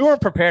in. We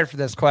weren't prepared for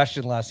this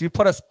question, Les. You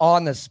put us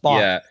on the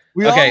spot. Yeah.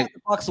 We all Okay. have the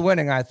Bucks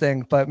winning, I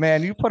think, but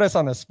man, you put us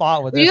on the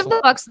spot with We this have the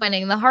Bucks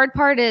winning. The hard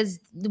part is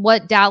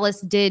what Dallas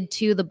did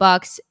to the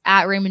Bucks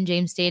at Raymond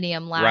James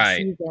Stadium last Right.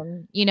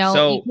 season. You know,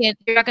 So-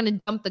 you're not going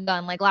to jump the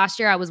gun. Like last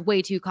year, I was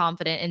way too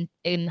confident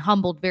and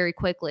humbled very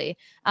quickly.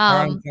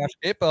 Josh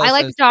Capel I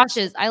like says-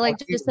 Josh's. I like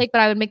Josh's take, but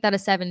I would make that a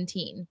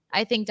 17.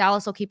 I think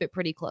Dallas will keep it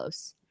pretty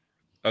close.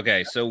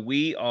 Okay, so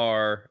we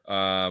are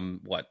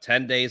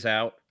 10 days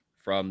out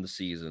from the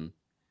season.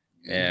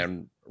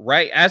 And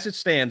right as it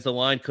stands, the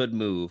line could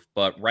move,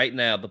 but right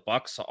now the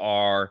Bucks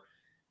are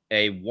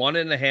a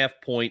 1.5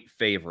 point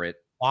favorite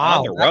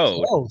on the that's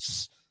road.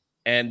 close.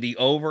 And the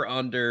over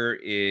under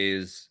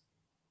is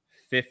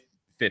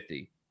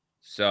 50.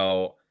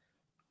 So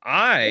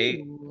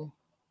Ooh.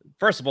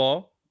 first of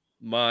all,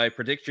 my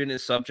prediction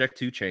is subject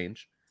to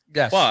change.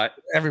 Yes, But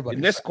everybody.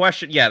 in this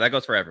question, yeah, that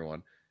goes for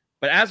everyone.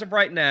 But as of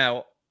right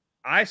now,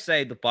 I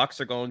say the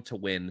Bucks are going to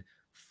win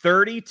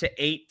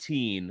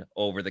 30-18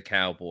 over the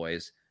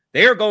Cowboys.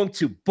 They are going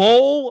to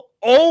bowl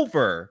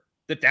over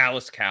the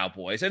Dallas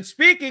Cowboys. And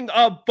speaking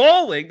of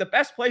bowling, the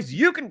best place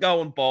you can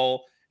go and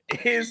bowl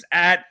is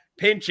at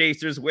Pin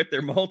Chasers with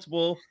their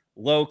multiple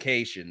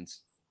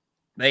locations.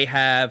 They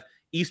have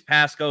East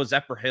Pasco,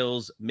 Zephyr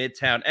Hills,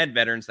 Midtown, and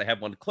Veterans. They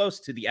have one close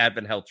to the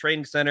Advent Health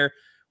Training Center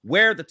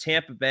where the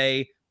Tampa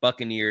Bay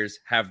Buccaneers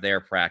have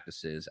their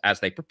practices as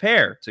they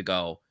prepare to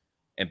go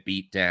and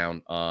beat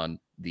down on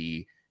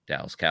the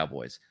Dallas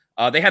Cowboys.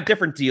 They have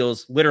different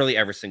deals literally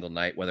every single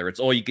night, whether it's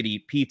all you could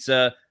eat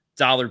pizza,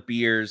 dollar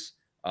beers,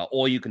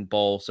 all you can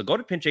bowl. So go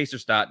to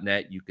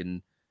pinchasers.net. You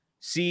can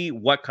see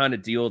what kind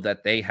of deal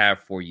that they have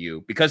for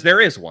you, because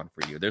there is one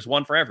for you. There's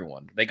one for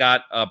everyone. They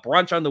got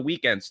brunch on the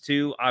weekends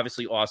too.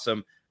 Obviously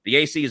awesome. The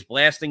AC is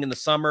blasting in the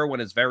summer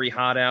when it's very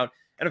hot out.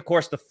 And of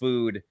course the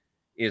food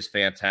is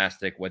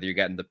fantastic, whether you're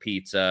getting the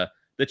pizza,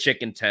 the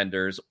chicken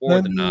tenders,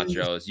 or the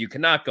nachos. You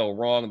cannot go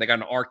wrong. They got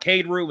an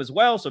arcade room as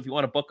well. So if you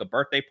want to book a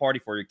birthday party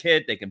for your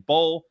kid, they can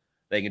bowl.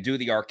 They can do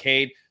the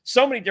arcade.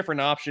 So many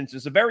different options.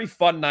 It's a very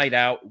fun night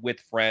out with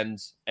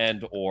friends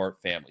and or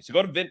family. So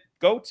go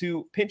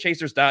to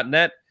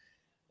pinchasers.net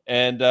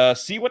and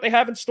see what they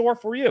have in store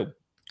for you.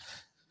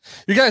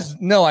 You guys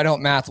know I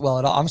don't math well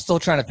at all. I'm still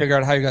trying to figure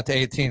out how you got to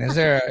 18. Is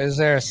there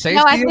a safety?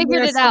 No, I in figured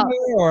there it out.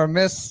 somewhere, or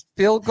missed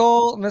field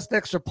goal, missed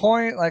extra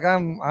point? Like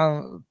I'm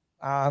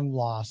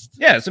lost.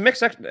 Yeah, it's a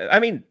mixed. I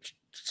mean,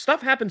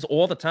 stuff happens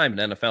all the time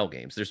in NFL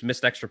games. There's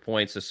missed extra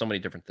points. There's so many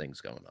different things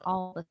going on.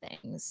 All the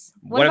things.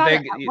 What if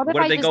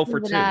I they just go for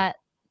leave it two? at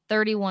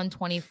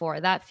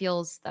 31-24? That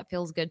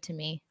feels good to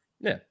me.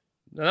 Yeah,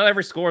 not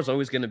every score is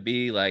always going to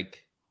be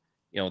like,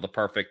 the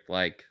perfect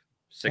like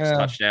 6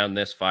 touchdown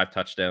this, 5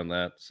 touchdown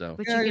that. So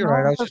But Yeah, you you're can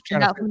right. I was also just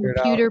trying find to out from figure it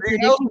out. computer You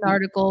prediction know-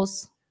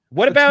 articles.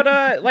 what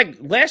about like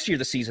last year,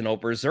 the season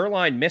opener,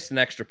 Zerline missed an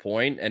extra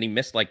point and he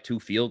missed like 2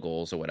 field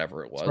goals or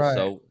whatever it was. Right.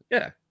 So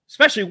yeah,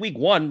 especially week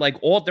 1, like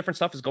all different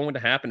stuff is going to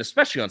happen,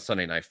 especially on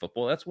Sunday Night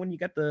Football. That's when you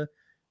get the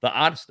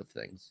oddest of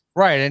things.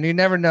 Right, and you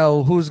never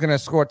know who's going to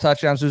score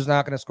touchdowns, who's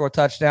not going to score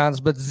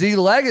touchdowns. But Z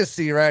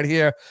Legacy right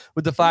here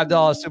with the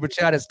 $5 super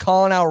chat is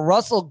calling out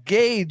Russell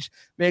Gage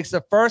makes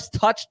the first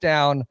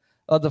touchdown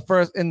of the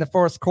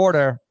first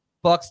quarter.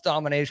 Bucks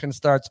domination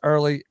starts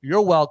early.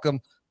 You're welcome.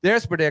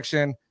 There's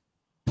prediction.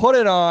 Put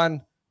it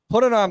on.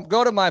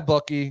 Go to my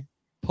bookie.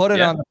 Put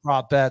it on the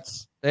prop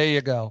bets. There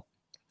you go.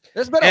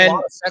 There's been a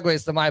lot of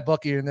segues to my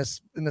bookie in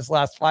this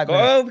last 5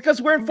 minutes. Well,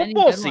 because we're in Many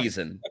football good ones.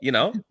 season,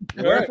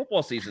 we're in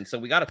football season, so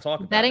we got to talk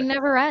about Betting it.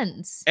 never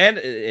ends. And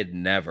it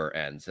never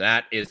ends.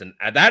 That is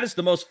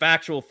the most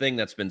factual thing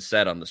that's been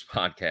said on this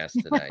podcast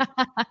tonight.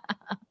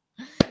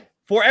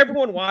 For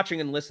everyone watching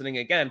and listening,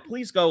 again,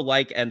 please go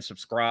like and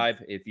subscribe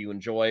if you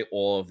enjoy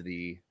all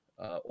the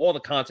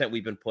content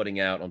we've been putting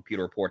out on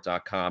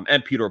PewterReport.com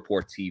and Pewter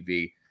Report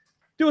TV.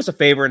 Do us a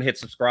favor and hit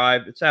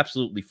subscribe. It's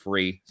absolutely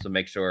free, so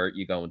make sure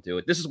you go and do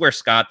it. This is where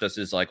Scott does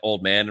his like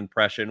old man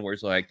impression, where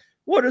he's like,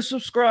 "What does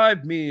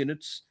subscribe mean?"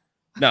 It's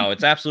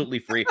absolutely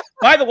free.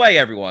 By the way,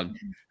 everyone,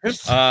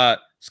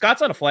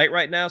 Scott's on a flight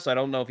right now, so I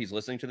don't know if he's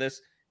listening to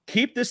this.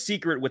 Keep this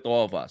secret with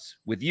all of us,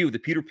 with you, the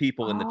Pewter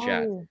people in the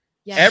chat.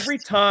 Yes. Every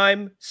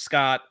time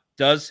Scott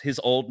does his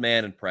old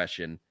man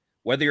impression,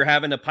 whether you're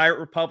having a Pirate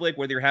Republic,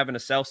 whether you're having a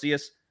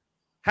Celsius,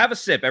 have a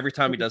sip every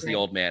time he does the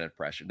old man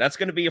impression. That's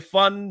going to be a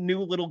fun new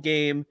little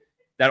game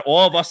that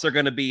all of us are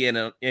going to be in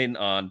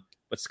on,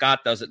 but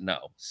Scott doesn't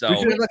know. So We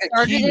should have like a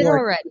started it keyword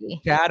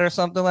already. chat or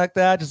something like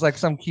that, just like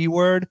some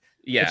keyword.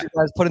 yeah, that you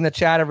guys put in the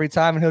chat every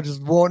time, and he'll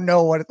just won't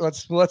know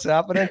what's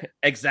happening.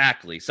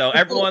 exactly. So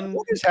everyone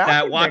What is that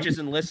happening? watches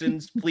and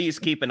listens, please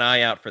keep an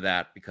eye out for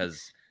that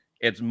because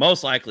it's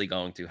most likely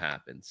going to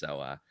happen.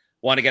 So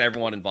want to get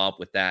everyone involved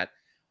with that.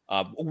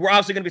 We're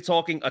also going to be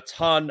talking a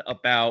ton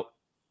about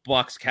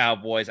Bucks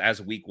Cowboys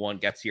as week 1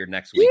 gets here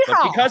next week.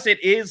 But because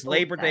it is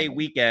Labor Day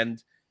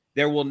weekend,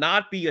 there will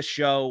not be a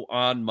show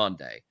on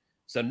Monday.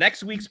 So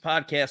next week's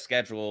podcast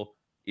schedule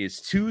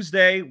is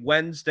Tuesday,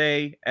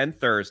 Wednesday, and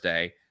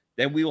Thursday.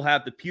 Then we will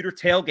have the Pewter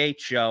Tailgate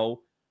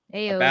show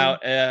Ayo.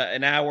 about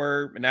an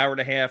hour and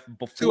a half 2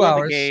 before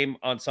hours. the game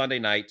on Sunday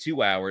night,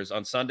 2 hours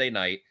on Sunday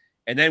night.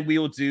 And then we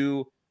will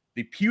do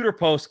the Pewter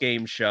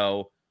post-game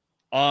show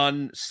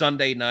on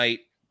Sunday night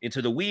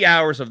into the wee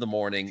hours of the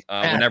morning,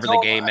 whenever the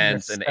game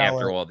ends and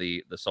after all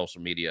the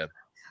social media.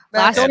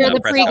 Last year, the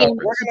press pregame,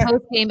 conference. the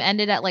postgame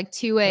ended at like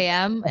 2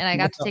 a.m. and I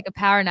got to take a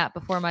power nap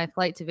before my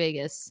flight to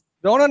Vegas.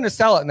 Don't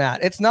undersell it,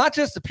 Matt. It's not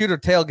just the Pewter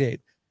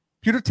tailgate.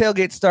 Pewter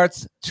tailgate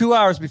starts 2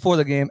 hours before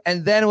the game,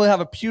 and then we'll have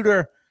a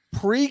Pewter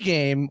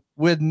pregame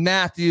with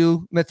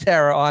Matthew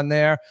Matera on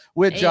there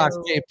with Josh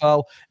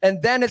Capo,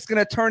 and then it's going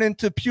to turn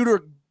into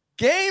Pewter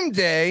game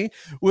day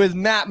with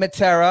Matt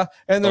Matera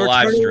and the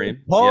live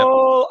stream.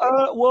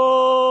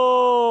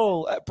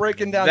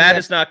 Breaking down. That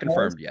is not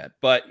confirmed yet,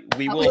 but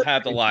we will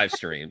have the live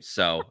stream.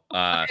 So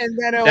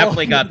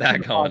definitely got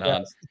that going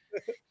on.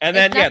 And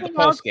then the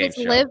post game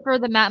show. Live for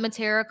the Matt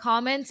Matera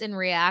comments and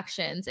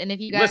reactions. And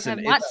if you guys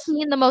have not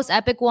seen the most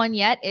epic one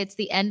yet, it's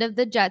the end of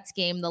the Jets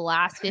game, the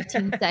last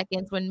 15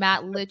 seconds when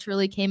Matt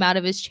literally came out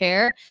of his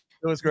chair.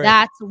 It was great.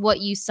 That's what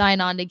you sign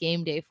on to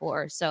game day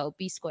for. So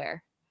be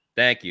square.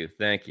 Thank you.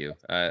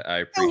 I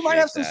appreciate we might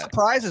have some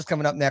surprises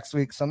coming up next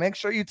week, so make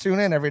sure you tune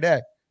in every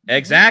day.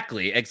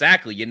 Exactly.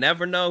 You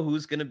never know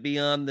who's going to be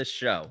on the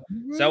show.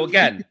 So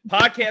again,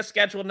 podcast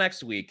schedule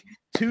next week: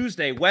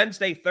 Tuesday,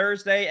 Wednesday,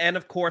 Thursday, and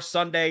of course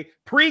Sunday.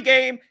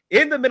 Pre-game,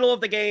 in the middle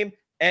of the game,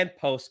 and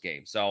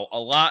post-game. So a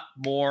lot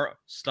more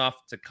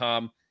stuff to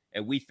come,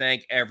 and we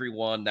thank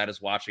everyone that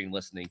is watching and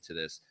listening to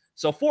this.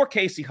 So for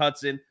Casey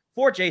Hudson,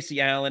 for JC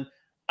Allen,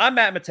 I'm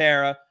Matt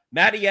Matera,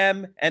 Matty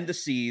M, and the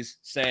C's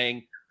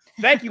saying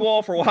thank you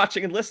all for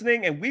watching and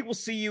listening, and we will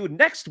see you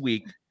next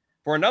week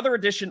for another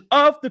edition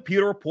of the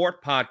Pewter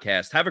Report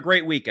podcast. Have a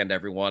great weekend,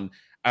 everyone.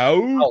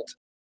 Out.